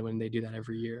plan when they do that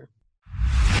every year.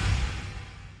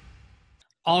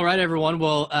 All right, everyone.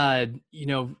 Well,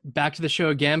 back to the show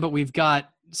again, but we've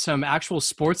got some actual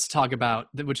sports to talk about,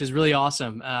 which is really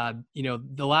awesome. Over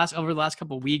the last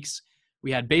couple of weeks,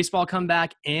 we had baseball come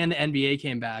back and the NBA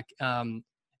came back. And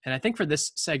I think for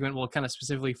this segment, we'll kind of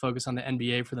specifically focus on the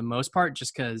NBA for the most part,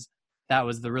 just because that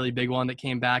was the really big one that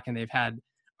came back, and they've had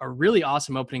a really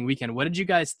awesome opening weekend. What did you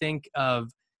guys think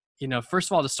of, first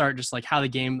of all, to start, just like how the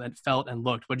game felt and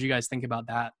looked? What did you guys think about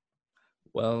that?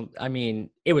 Well, I mean,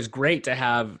 it was great to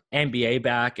have NBA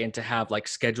back and to have like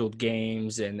scheduled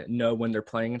games and know when they're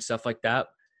playing and stuff like that.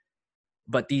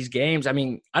 But these games, I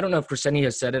mean, I don't know if Crescenti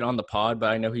has said it on the pod,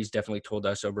 but I know he's definitely told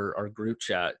us over our group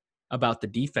chat about the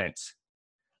defense.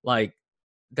 Like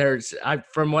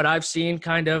from what I've seen,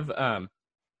 kind of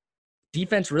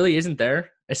defense really isn't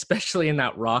there, especially in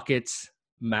that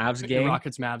Rockets-Mavs game.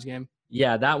 Rockets-Mavs game.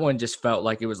 Yeah, that one just felt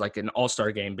like it was like an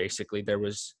all-star game, basically. They were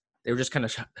just kind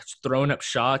of throwing up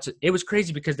shots. It was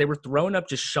crazy because they were throwing up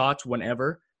just shots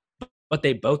whenever, but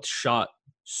they both shot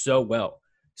so well.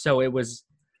 So it was,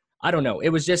 I don't know. It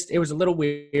was a little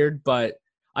weird, but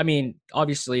I mean,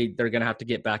 obviously they're going to have to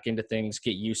get back into things,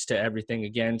 get used to everything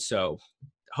again. So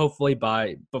hopefully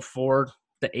before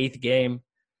the 8th game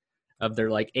of their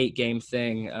like 8-game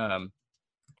thing,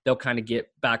 they'll kind of get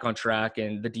back on track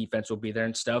and the defense will be there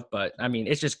and stuff. But I mean,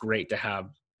 it's just great to have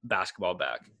basketball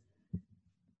back.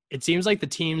 It seems like the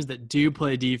teams that do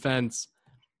play defense,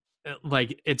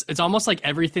 like it's almost like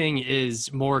everything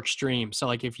is more extreme. So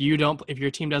like if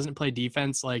your team doesn't play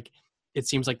defense, like it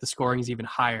seems like the scoring is even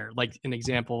higher. Like an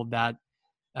example, that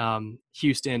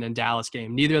Houston and Dallas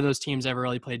game, neither of those teams ever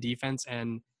really played defense,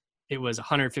 and it was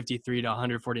 153 to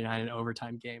 149 in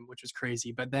overtime game, which was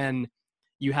crazy. But then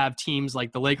you have teams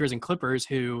like the Lakers and Clippers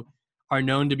who are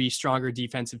known to be stronger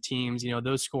defensive teams.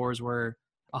 Those scores were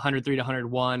 103 to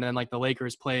 101. And like the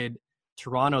Lakers played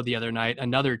Toronto the other night,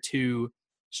 another 2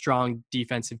 strong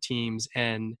defensive teams.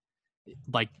 And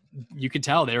like, you could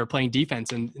tell they were playing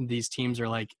defense, and these teams are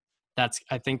like,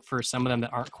 I think for some of them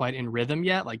that aren't quite in rhythm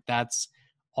yet, like that's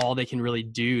all they can really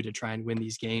do to try and win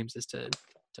these games is to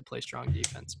play strong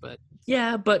defense. But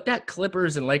yeah, but that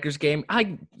Clippers and Lakers game,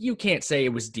 you can't say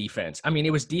it was defense. I mean,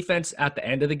 it was defense at the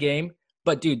end of the game,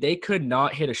 but dude, they could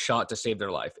not hit a shot to save their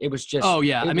life. It was just,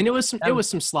 it was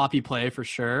some sloppy play for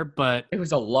sure, but it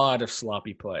was a lot of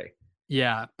sloppy play.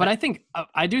 Yeah. But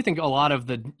I do think a lot of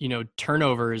the,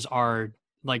 turnovers are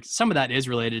like, some of that is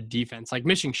related to defense. Like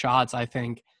missing shots, I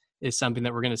think, is something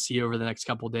that we're going to see over the next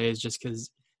couple of days, just because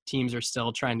teams are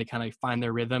still trying to kind of find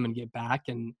their rhythm and get back.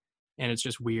 And it's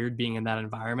just weird being in that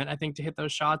environment, I think, to hit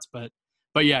those shots. But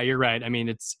yeah, you're right. I mean,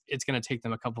 it's going to take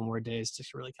them a couple more days to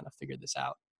really kind of figure this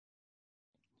out.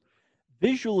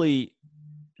 Visually,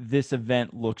 this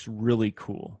event looks really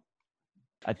cool.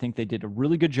 I think they did a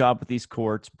really good job with these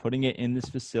courts, putting it in this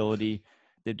facility.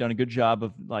 They've done a good job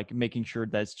of like making sure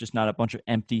that it's just not a bunch of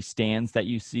empty stands that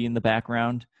you see in the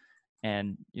background,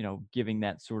 and giving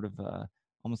that sort of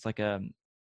almost like a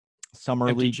summer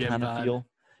empty league gym kind of vibe. feel.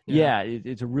 Yeah,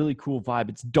 it's a really cool vibe.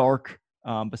 It's dark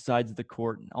besides the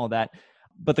court and all that.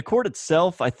 But the court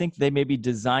itself, I think they maybe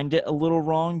designed it a little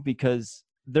wrong, because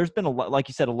there's been a lot, like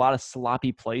you said, a lot of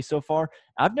sloppy play so far.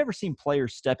 I've never seen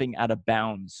players stepping out of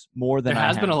bounds more than There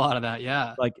has been a lot of that,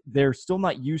 yeah. Like they're still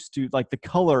not used to, like the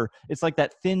color. It's like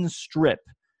that thin strip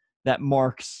that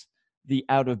marks the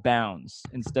out of bounds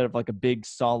instead of like a big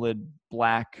solid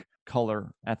black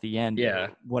color at the end. Yeah.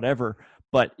 Whatever.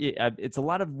 But it's a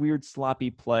lot of weird sloppy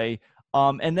play.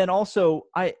 And then also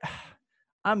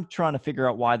I'm trying to figure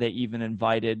out why they even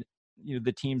invited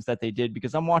the teams that they did,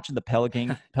 because I'm watching the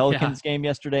Pelicans game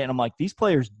yesterday, and I'm like, these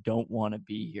players don't want to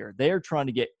be here. They are trying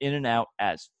to get in and out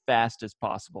as fast as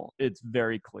possible. It's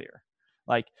very clear.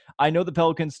 Like, I know the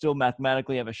Pelicans still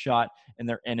mathematically have a shot and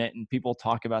they're in it, and people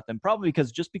talk about them probably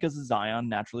because of Zion.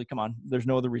 Naturally, come on, there's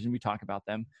no other reason we talk about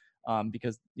them,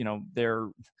 because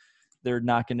they're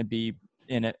not going to be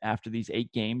in it after these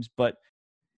 8 games. But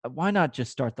why not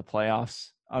just start the playoffs?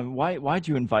 Why'd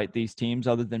you invite these teams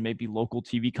other than maybe local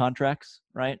TV contracts,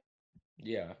 right?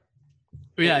 Yeah.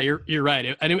 Yeah, you're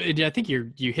right. I think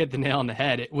you hit the nail on the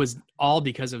head. It was all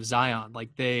because of Zion. Like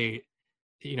they,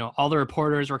 all the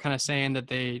reporters were kind of saying that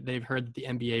they've heard that the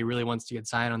NBA really wants to get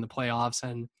Zion on the playoffs,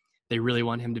 and they really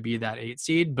want him to be that 8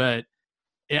 seed. But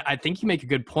I think you make a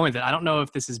good point that I don't know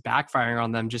if this is backfiring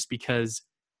on them, just because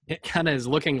it kind of is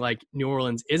looking like New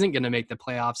Orleans isn't going to make the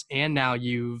playoffs, and now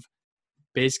you've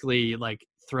basically like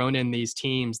thrown in these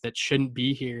teams that shouldn't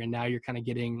be here, and now you're kind of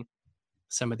getting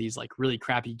some of these like really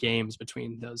crappy games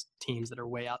between those teams that are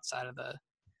way outside of the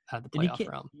playoff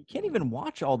realm. You can't even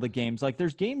watch all the games. Like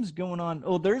there's games going on.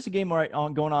 Oh, there's a game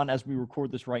going on as we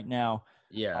record this right now.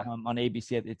 Yeah. On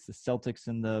ABC, it's the Celtics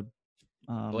and the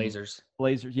Blazers.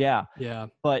 Yeah. Yeah.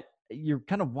 But you're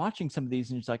kind of watching some of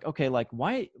these and it's like, okay, like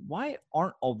why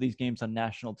aren't all these games on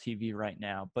national TV right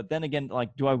now? But then again, like,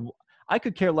 I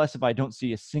could care less if I don't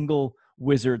see a single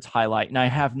Wizards highlight, and I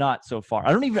have not so far.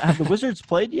 I don't even have the Wizards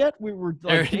played yet. We were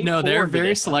like they're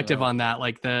very selective on that.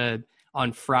 Like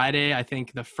on Friday, I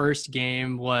think the first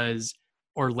game was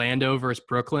Orlando versus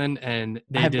Brooklyn, and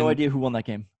I have no idea who won that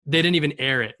game. They didn't even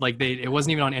air it. Like it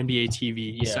wasn't even on NBA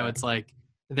TV. Yeah. So it's like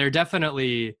they're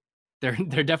definitely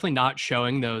not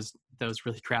showing those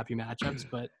really crappy matchups.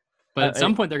 But at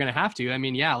some point they're gonna have to. I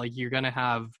mean, yeah, like you're gonna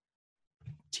have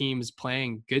teams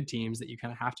playing good teams that you kind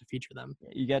of have to feature them.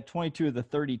 You got 22 of the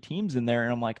 30 teams in there,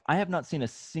 and I'm like, I have not seen a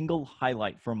single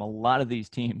highlight from a lot of these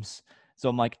teams. So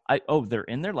I'm like, they're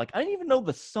in there. Like, I didn't even know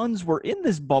the Suns were in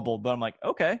this bubble, but I'm like,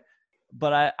 okay.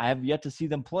 But I have yet to see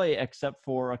them play except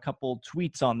for a couple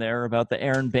tweets on there about the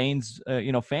Aaron Baines,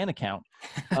 fan account.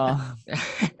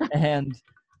 And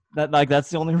that's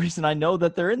the only reason I know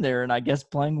that they're in there, and I guess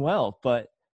playing well. But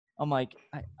I'm like,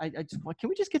 I just, can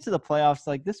we just get to the playoffs?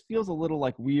 Like, this feels a little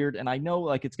like weird, and I know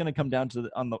like it's going to come down to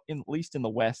at least in the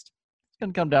West, it's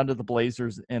going to come down to the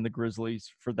Blazers and the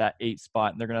Grizzlies for that 8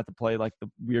 spot, and they're going to have to play like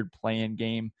the weird play-in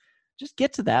game. Just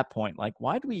get to that point. Like,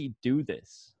 why do we do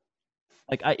this?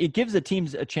 Like, it gives the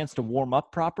teams a chance to warm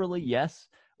up properly, yes,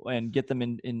 and get them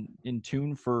in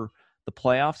tune for the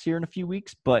playoffs here in a few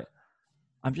weeks. But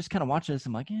I'm just kind of watching this.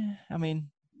 I'm like, I mean.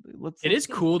 It is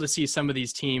cool to see some of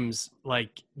these teams,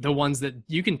 like the ones that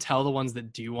you can tell the ones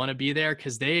that do want to be there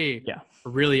because they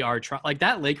really are trying. Like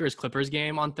that Lakers-Clippers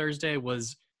game on Thursday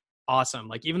was awesome.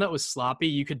 Like even though it was sloppy,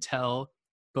 you could tell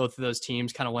both of those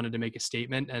teams kind of wanted to make a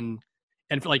statement. And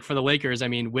for the Lakers, I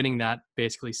mean, winning that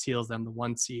basically seals them the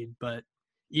 1 seed. But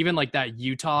even like that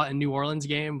Utah and New Orleans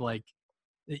game,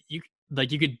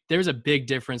 there's a big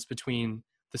difference between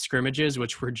the scrimmages,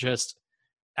 which were just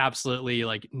absolutely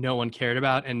like no one cared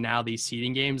about, and now these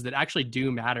seeding games that actually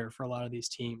do matter for a lot of these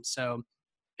teams. So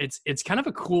it's kind of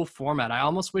a cool format. I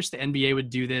almost wish the NBA would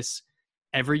do this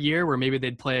every year, where maybe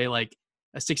they'd play like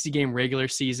a 60-game regular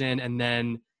season, and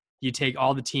then you take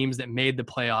all the teams that made the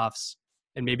playoffs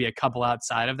and maybe a couple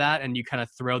outside of that, and you kind of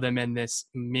throw them in this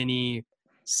mini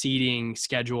seeding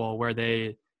schedule where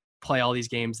they play all these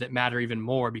games that matter even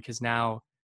more, because now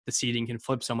the seeding can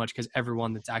flip so much because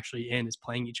everyone that's actually in is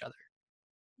playing each other.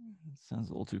 Sounds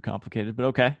a little too complicated, but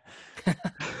okay.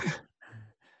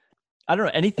 I don't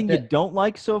know. Anything you don't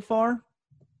like so far?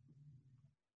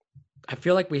 I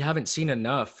feel like we haven't seen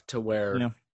enough to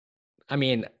where, I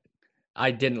mean,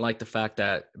 I didn't like the fact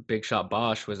that Big Shot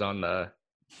Bosch was on the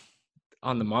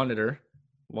monitor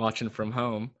watching from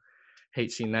home.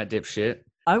 Hate seeing that dipshit.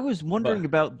 I was wondering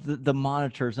about the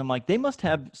monitors. I'm like, they must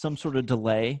have some sort of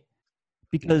delay,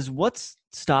 because what's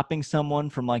stopping someone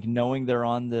from like knowing they're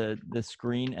on the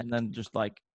screen and then just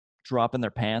like dropping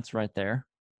their pants right there?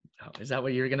 Oh, is that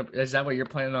what you're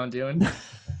planning on doing?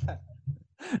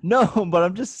 No, but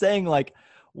I'm just saying, like,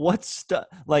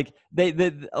 like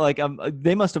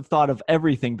they must have thought of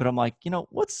everything, but I'm like,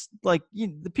 what's like,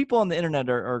 the people on the internet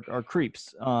are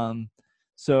creeps.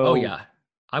 So oh yeah,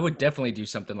 I would definitely do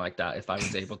something like that if I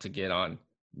was able to get on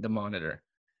the monitor.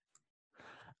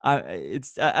 I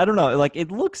don't know, like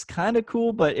it looks kind of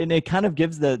cool, but it kind of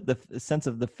gives the sense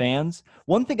of the fans.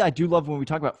 One thing I do love when we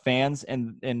talk about fans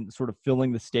and sort of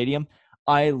filling the stadium,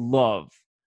 I love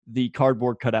the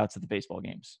cardboard cutouts at the baseball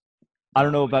games. I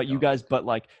don't know about you guys, but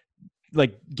like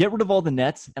get rid of all the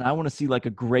nets, and I want to see like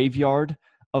a graveyard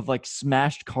of like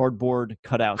smashed cardboard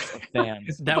cutouts of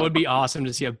fans. That would be awesome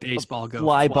to see a baseball go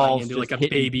fly flying balls into like a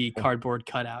baby cardboard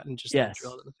cutout and just like,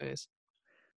 drill it in the face.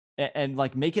 And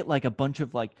like make it like a bunch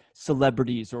of like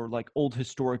celebrities or like old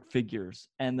historic figures,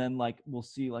 and then like we'll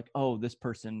see like, oh, this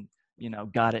person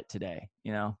got it today.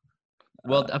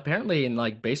 Well, apparently in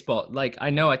like baseball, like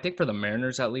I think for the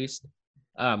Mariners at least,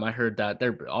 I heard that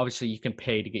they're obviously you can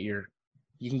pay to get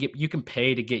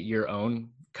your own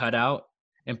cutout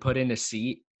and put in a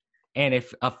seat, and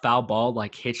if a foul ball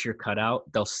like hits your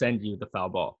cutout, they'll send you the foul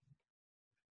ball.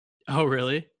 Oh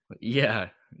really? Yeah.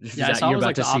 I saw it was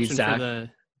like the option for the.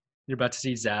 You're about to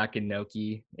see Zach and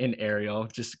Noki and Ariel,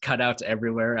 just cutouts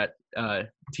everywhere at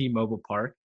T-Mobile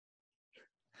Park.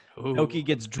 Ooh. Noki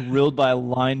gets drilled by a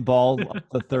line ball up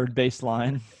the third base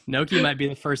line. Noki might be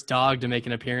the first dog to make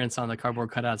an appearance on the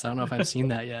cardboard cutouts. I don't know if I've seen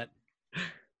that yet.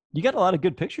 You got a lot of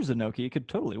good pictures of Noki. It could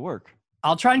totally work.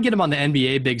 I'll try and get him on the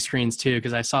NBA big screens too,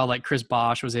 because I saw like Chris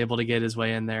Bosh was able to get his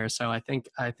way in there. So I think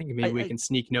maybe we can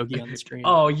sneak Noki on the screen.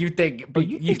 Oh, you think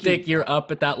you're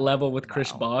up at that level with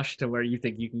Chris Bosh to where you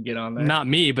think you can get on there? Not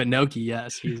me, but Noki,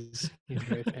 yes. He's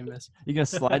very famous. You're gonna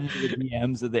slide into the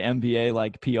DMs of the NBA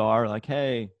like PR, like,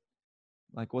 hey,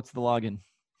 like what's the login?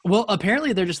 Well,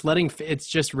 apparently they're just it's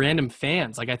just random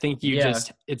fans. Like I think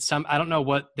I don't know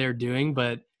what they're doing,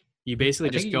 but you basically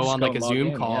I think just you go just on go like a log Zoom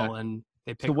in, call yeah. and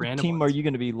they pick So what random team ones. are you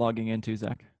going to be logging into,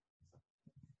 Zach?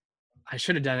 I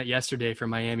should have done it yesterday for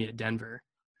Miami at Denver.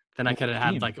 Then I What could have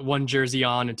had team? like one jersey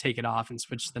on and take it off and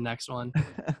switch to the next one.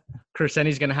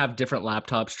 Kursenny's gonna have different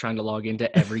laptops trying to log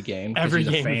into every game because Every he's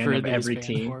a game fan for of that he's every fan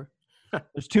team. for.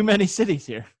 There's too many cities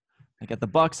here. I got the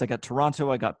Bucks. I got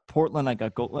Toronto. I got Portland. I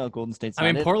got Golden State's I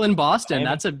mean, not it. Portland, Boston.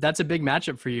 Miami. That's a big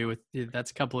matchup for you.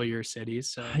 That's a couple of your cities.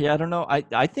 So Yeah, I don't know.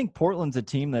 I think Portland's a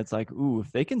team that's like, ooh,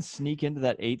 if they can sneak into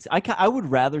that 8, I would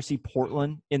rather see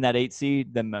Portland in that 8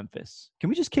 seed than Memphis. Can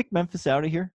we just kick Memphis out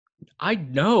of here? I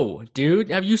know,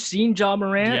 dude. Have you seen Ja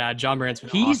Morant? yeah, John Morant's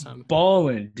been He's awesome.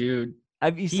 balling, dude.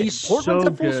 Have you seen He's Portland's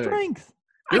so at full good. strength?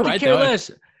 You're I could right, care though.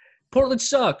 less. Portland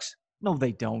sucks. No,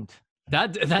 they don't.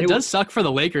 That It does was- suck for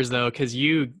the Lakers though, because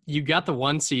you got the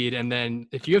 1 seed, and then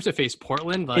if you have to face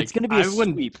Portland, like It's going to be a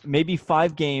sweep. Maybe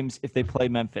 5 games if they play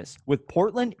Memphis. With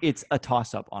Portland, it's a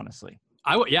toss-up, honestly.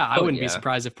 I wouldn't be yeah.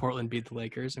 surprised if Portland beat the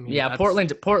Lakers. I mean, Yeah, that's-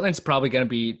 Portland's probably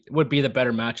would be the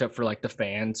better matchup for like the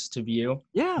fans to view.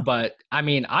 Yeah. But I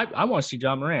mean, I want to see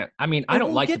Ja Morant. I mean, I don't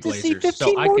we'll like the get to see Blazers,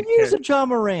 15 so I more could years care. of Ja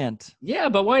Morant. Yeah,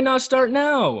 but why not start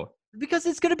now? Because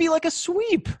it's going to be like a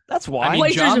sweep. That's why. I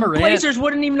mean, Ja Morant- Blazers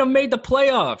wouldn't even have made the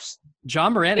playoffs.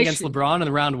 John Morant They against should- LeBron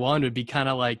in round 1 would be kind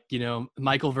of like,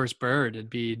 Michael versus Bird. It'd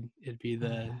be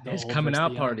the His old coming versus out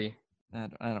the young. party. I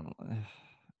don't.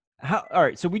 All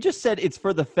right, so we just said it's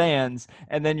for the fans,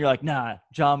 and then you're like, nah,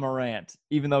 Ja Morant,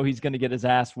 even though he's going to get his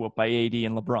ass whooped by AD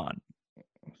and LeBron.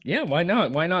 Yeah, why not?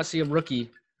 Why not see a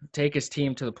rookie take his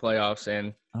team to the playoffs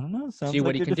and I don't know. Sounds See like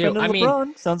what he you're can do. defending I mean-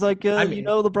 LeBron. Sounds like I mean-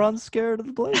 LeBron's scared of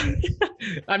the Blazers.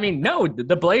 I mean, no,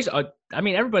 the Blazers. I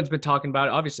mean, everyone's been talking about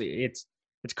it. Obviously, it's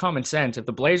common sense. If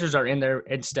the Blazers are in there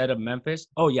instead of Memphis,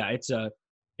 oh yeah, it's a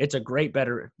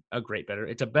better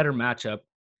matchup.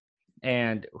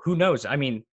 And who knows? I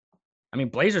mean,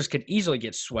 Blazers could easily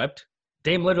get swept.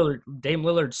 Dame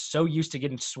Lillard's so used to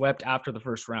getting swept after the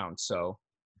first round, so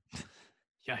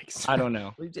Yikes. I don't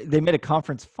know. They made a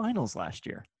conference finals last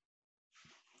year.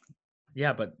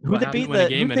 Yeah, but Who they happened beat? to win a Who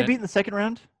game they in it? beat in the second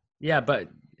round? yeah, but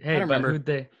hey, don't but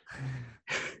remember.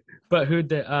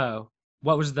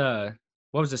 what was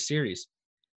the series?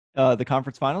 The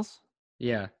conference finals.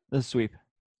 Yeah, The sweep.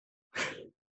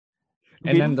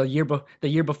 and then the year before that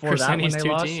when Crescenti's they 2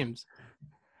 lost. teams.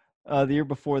 The year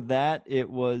before that, it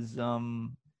was what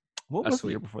A was the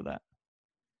sweep. year before that?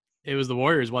 It was the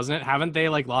Warriors, wasn't it? Haven't they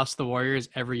like lost the Warriors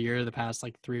every year the past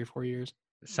like 3 or 4 years?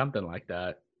 Something like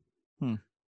that.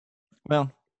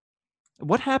 Well,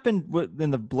 what happened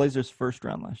in the Blazers' first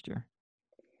round last year?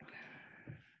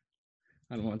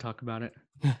 I don't want to talk about it.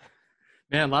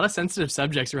 Man, a lot of sensitive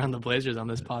subjects around the Blazers on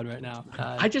this pod right now.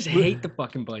 I just hate the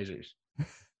fucking Blazers.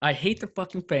 I hate the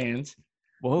fucking fans.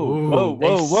 Whoa, Ooh, whoa, they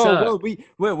whoa,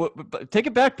 whoa, whoa! suck. But take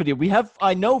it back, Padilla. We have.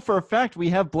 I know for a fact we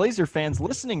have Blazer fans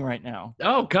listening right now.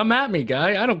 Oh, come at me,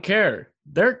 guy. I don't care.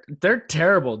 They're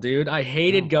terrible, dude. I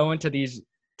hated going to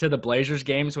the Blazers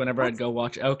games whenever I'd go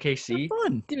watch OKC.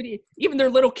 Fun. Dude, even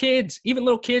little kids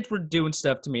were doing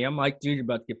stuff to me. I'm like, dude, you're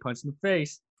about to get punched in the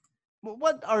face.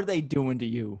 What are they doing to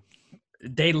you?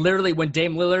 They literally, when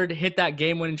Dame Lillard hit that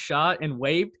game-winning shot and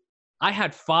waved, I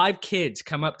had 5 kids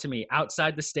come up to me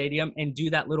outside the stadium and do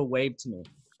that little wave to me.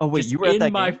 Oh wait, Just you were at in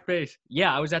that my game? face.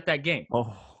 Yeah, I was at that game.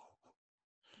 Oh,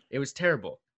 It was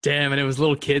terrible. Damn, and it was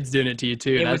little kids doing it to you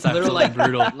too. It That's was literally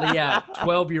absolutely brutal. Yeah,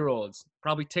 12-year-olds,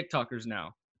 probably TikTokers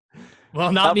now.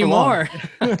 Well, not Not for long.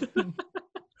 anymore.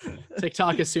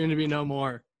 TikTok is soon to be no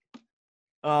more.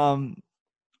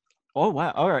 Oh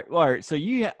wow! All right. So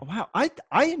wow! I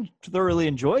thoroughly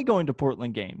enjoy going to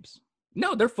Portland games.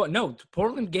 No, they're fun. No,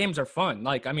 Portland games are fun.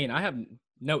 Like, I mean, I have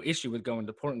no issue with going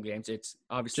to Portland games. It's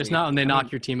obviously Just not when they I knock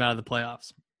mean, your team out of the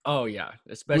playoffs. Oh yeah,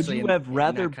 Would especially. you in- have in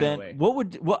rather that kind of been?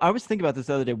 way. What I was thinking about this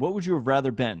the other day. What would you have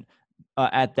rather been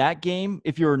at that game?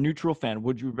 If you're a neutral fan,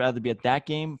 would you rather be at that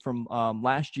game from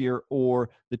last year or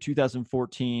the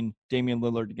 2014 Damian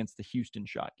Lillard against the Houston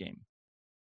shot game?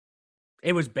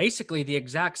 It was basically the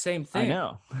exact same thing. I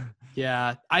know.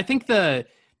 Yeah, I think the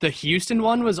Houston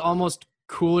one was almost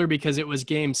cooler because it was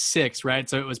game 6, right?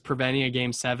 So it was preventing a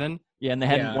game 7. Yeah, and they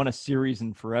hadn't Yeah. won a series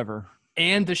in forever.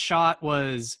 And the shot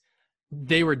was,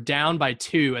 they were down by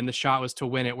 2 and the shot was to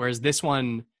win it. Whereas this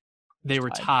one, they were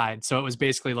tied. So it was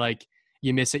basically like,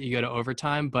 you miss it, you go to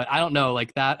overtime. But I don't know,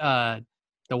 like that,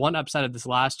 the one upside of this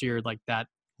last year, like that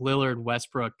Lillard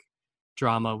Westbrook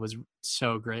drama was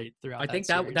so great throughout. I think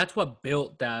series. that's what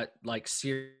built that like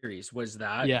series was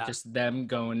that Yeah. just them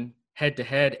going head to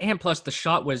head, and plus the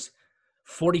shot was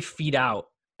 40 feet out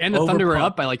And the Thunder were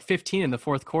up by like 15 in the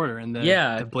fourth quarter, and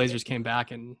the Blazers came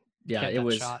back and it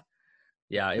was shot.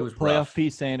 Yeah, it was playoff rough.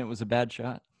 piece saying it was a bad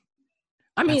shot.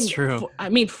 I mean, that's true.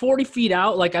 40 feet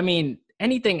out, like, I mean,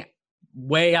 anything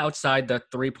way outside the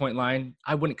 3-point line,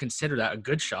 I wouldn't consider that a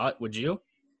good shot, would you?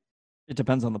 It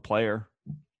depends on the player.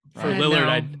 For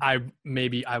Lillard, I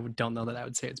don't know that I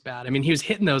would say it's bad. I mean, he was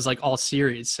hitting those like all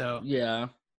series, so yeah.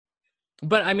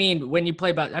 But I mean, when you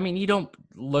play you don't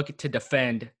look to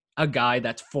defend a guy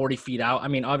that's 40 feet out. I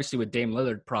mean, obviously with Dame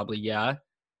Lillard, probably, yeah.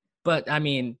 But I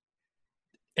mean,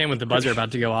 and with the buzzer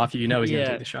about to go off, he's going to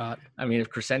take the shot. I mean, if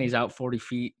Crescenti's out 40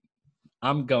 feet,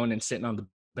 I'm going and sitting on the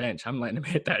bench. I'm letting him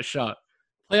hit that shot.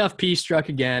 Playoff P struck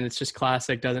again. It's just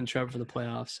classic. Doesn't show up for the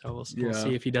playoffs. So we'll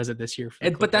see if he does it this year.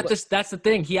 But that's the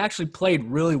thing. He actually played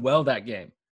really well that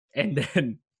game. And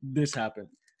then this happened.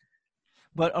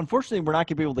 But unfortunately, we're not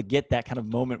going to be able to get that kind of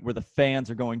moment where the fans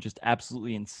are going just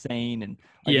absolutely insane. And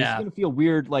it's going to feel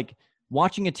weird, like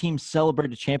watching a team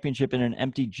celebrate a championship in an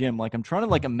empty gym. Like, I'm trying to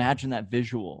like imagine that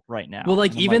visual right now. Well,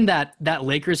 like even that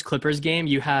Lakers Clippers game,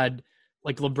 you had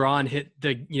like LeBron hit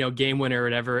the game winner or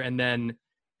whatever, and then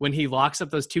when he locks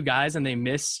up those two guys and they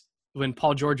miss, when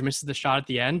Paul George misses the shot at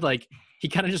the end, like he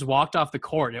kind of just walked off the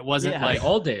court. It wasn't like they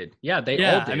all did. Yeah, they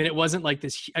all did. I mean, it wasn't like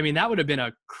this. I mean, that would have been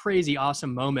a crazy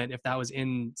awesome moment if that was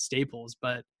in Staples,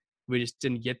 but we just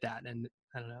didn't get that. And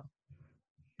I don't know.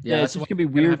 Yeah, it's just gonna be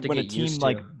weird when a team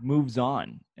like moves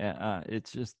on.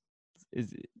 It's just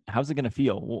how's it gonna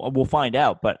feel? We'll find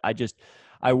out. But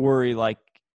I worry like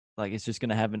it's just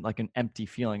gonna have like an empty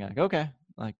feeling. Like, okay,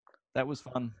 like that was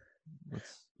fun.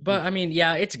 But I mean,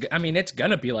 yeah, it's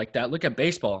gonna be like that. Look at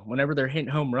baseball. Whenever they're hitting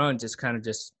home runs, it's kind of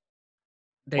just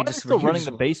Why are they still running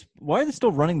the base? Why are they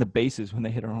still running the bases when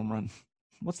they hit a home run?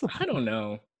 What's the point? I don't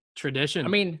know. Tradition. I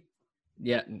mean,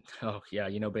 yeah. Oh yeah,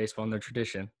 baseball and their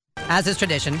tradition. As is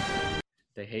tradition.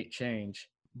 They hate change.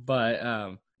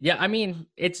 But yeah, I mean,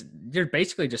 you're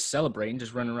basically just celebrating,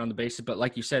 just running around the bases. But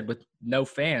like you said, with no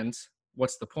fans,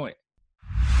 what's the point?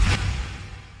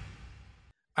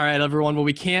 All right, everyone. Well,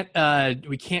 we can't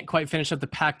quite finish up the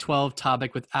Pac-12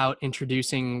 topic without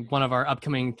introducing one of our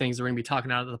upcoming things that we're going to be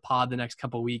talking about at the pod the next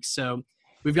couple of weeks. So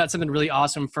we've got something really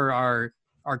awesome for our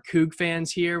Coug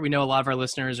fans here. We know a lot of our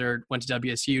listeners went to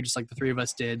WSU, just like the three of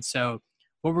us did. So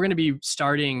what we're going to be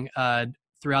starting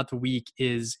throughout the week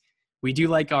is we do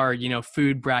like our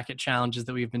food bracket challenges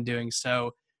that we've been doing.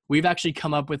 So we've actually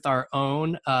come up with our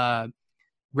own kind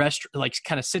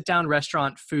of sit down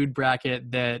restaurant food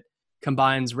bracket that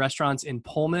combines restaurants in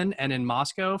Pullman and in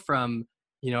Moscow from,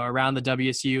 around the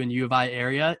WSU and U of I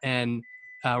area. And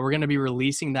we're going to be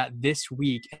releasing that this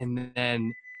week. And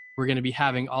then we're going to be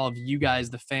having all of you guys,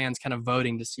 the fans, kind of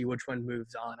voting to see which one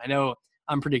moves on. I know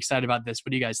I'm pretty excited about this. What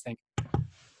do you guys think?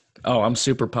 Oh, I'm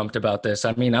super pumped about this.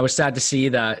 I mean, I was sad to see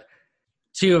that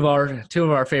two of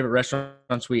our favorite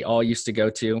restaurants we all used to go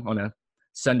to on a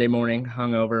Sunday morning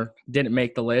hungover didn't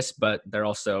make the list, but they're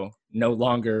also no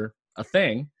longer a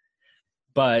thing.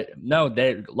 But no,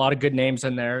 there a lot of good names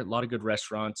in there, a lot of good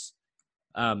restaurants.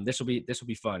 This will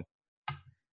be fun.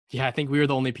 Yeah, I think we were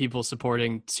the only people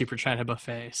supporting Super China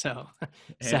Buffet, so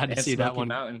sad to see that one.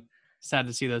 Mountain. Sad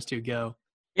to see those two go.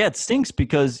 Yeah, it stinks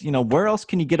because where else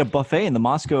can you get a buffet in the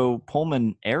Moscow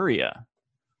Pullman area?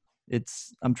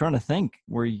 I'm trying to think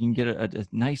where you can get a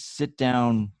nice sit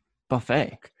down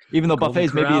buffet, even though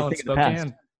buffets maybe a thing of the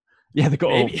past. Yeah,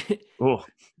 oh.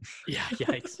 Yeah,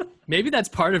 yikes. Maybe that's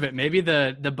part of it. Maybe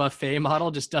the buffet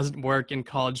model just doesn't work in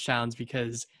college towns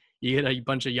because you get a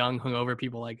bunch of young, hungover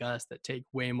people like us that take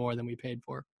way more than we paid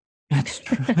for. That's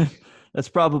true. That's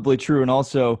probably true. And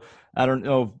also, I don't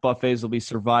know if buffets will be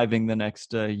surviving the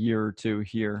next year or two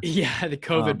here. Yeah, the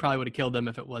COVID probably would have killed them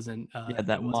if it wasn't.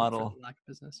 That model. Lack of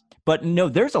business. But no,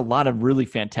 there's a lot of really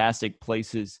fantastic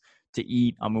places to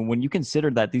eat. I mean, when you consider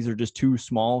that these are just two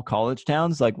small college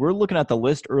towns, like we're looking at the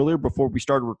list earlier before we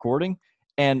started recording,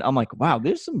 and I'm like, wow,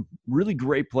 there's some really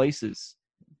great places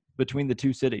between the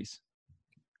two cities.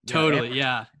 Totally,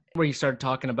 yeah. Where you started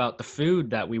talking about the food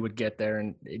that we would get there,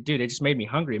 and dude, it just made me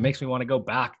hungry. It makes me want to go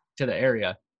back to the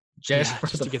area just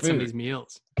to get some of these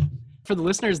meals. For the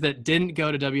listeners that didn't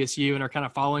go to WSU and are kind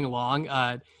of following along,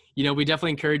 we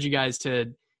definitely encourage you guys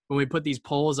to, when we put these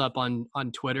polls up on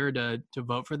Twitter to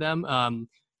vote for them,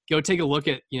 go take a look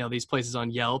at, these places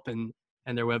on Yelp and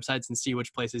their websites and see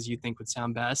which places you think would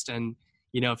sound best. And,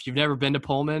 if you've never been to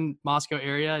Pullman, Moscow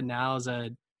area, now's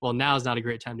not a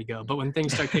great time to go. But when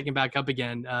things start kicking back up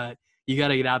again, you got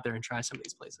to get out there and try some of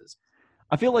these places.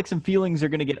 I feel like some feelings are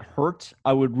going to get hurt.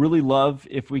 I would really love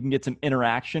if we can get some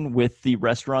interaction with the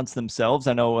restaurants themselves.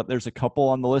 I know there's a couple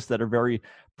on the list that are very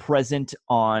present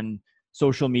on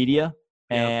social media.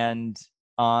 And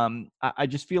I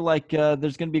just feel like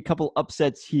there's going to be a couple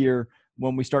upsets here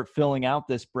when we start filling out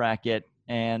this bracket,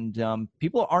 and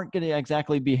people aren't going to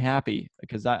exactly be happy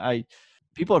because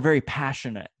people are very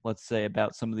passionate, let's say,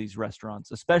 about some of these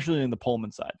restaurants, especially in the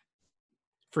Pullman side.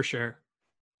 For sure.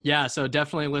 Yeah, so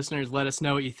definitely, listeners, let us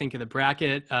know what you think of the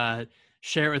bracket.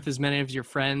 Share it with as many of your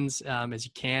friends as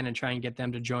you can and try and get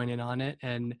them to join in on it.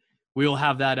 And we will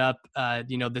have that up,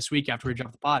 this week after we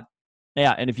drop the pod.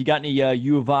 Yeah, and if you got any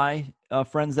U of I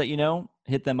friends that you know,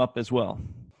 hit them up as well.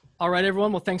 All right,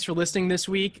 everyone. Well, thanks for listening this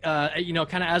week. Kind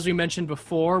of as we mentioned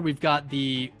before, we've got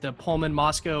the Pullman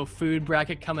Moscow food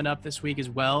bracket coming up this week as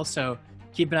well. So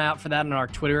keep an eye out for that on our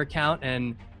Twitter account,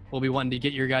 and we'll be wanting to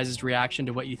get your guys' reaction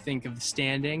to what you think of the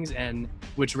standings and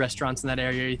which restaurants in that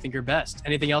area you think are best.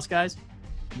 Anything else, guys?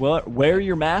 Well, wear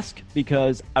your mask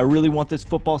because I really want this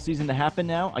football season to happen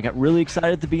now. I got really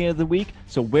excited at the beginning of the week.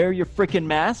 So wear your freaking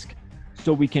mask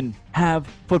so we can have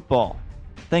football.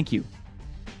 Thank you.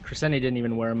 Crescenti didn't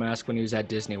even wear a mask when he was at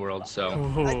Disney World,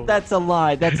 so. That's a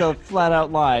lie. That's a flat-out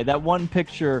lie. That one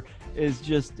picture is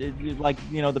just like,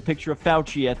 the picture of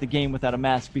Fauci at the game without a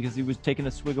mask because he was taking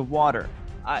a swig of water.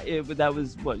 That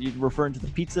was, what, you referring to the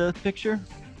pizza picture?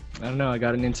 I don't know. I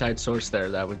got an inside source there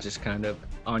that was just kind of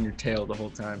on your tail the whole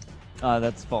time.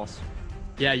 That's false.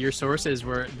 Yeah, your sources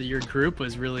your group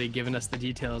was really giving us the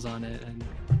details on it, and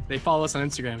they follow us on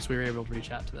Instagram, so we were able to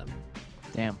reach out to them.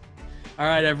 Damn. All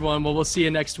right, everyone. Well, we'll see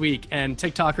you next week. And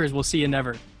TikTokers, we'll see you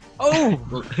never.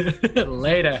 Oh!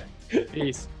 Later.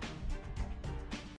 Peace.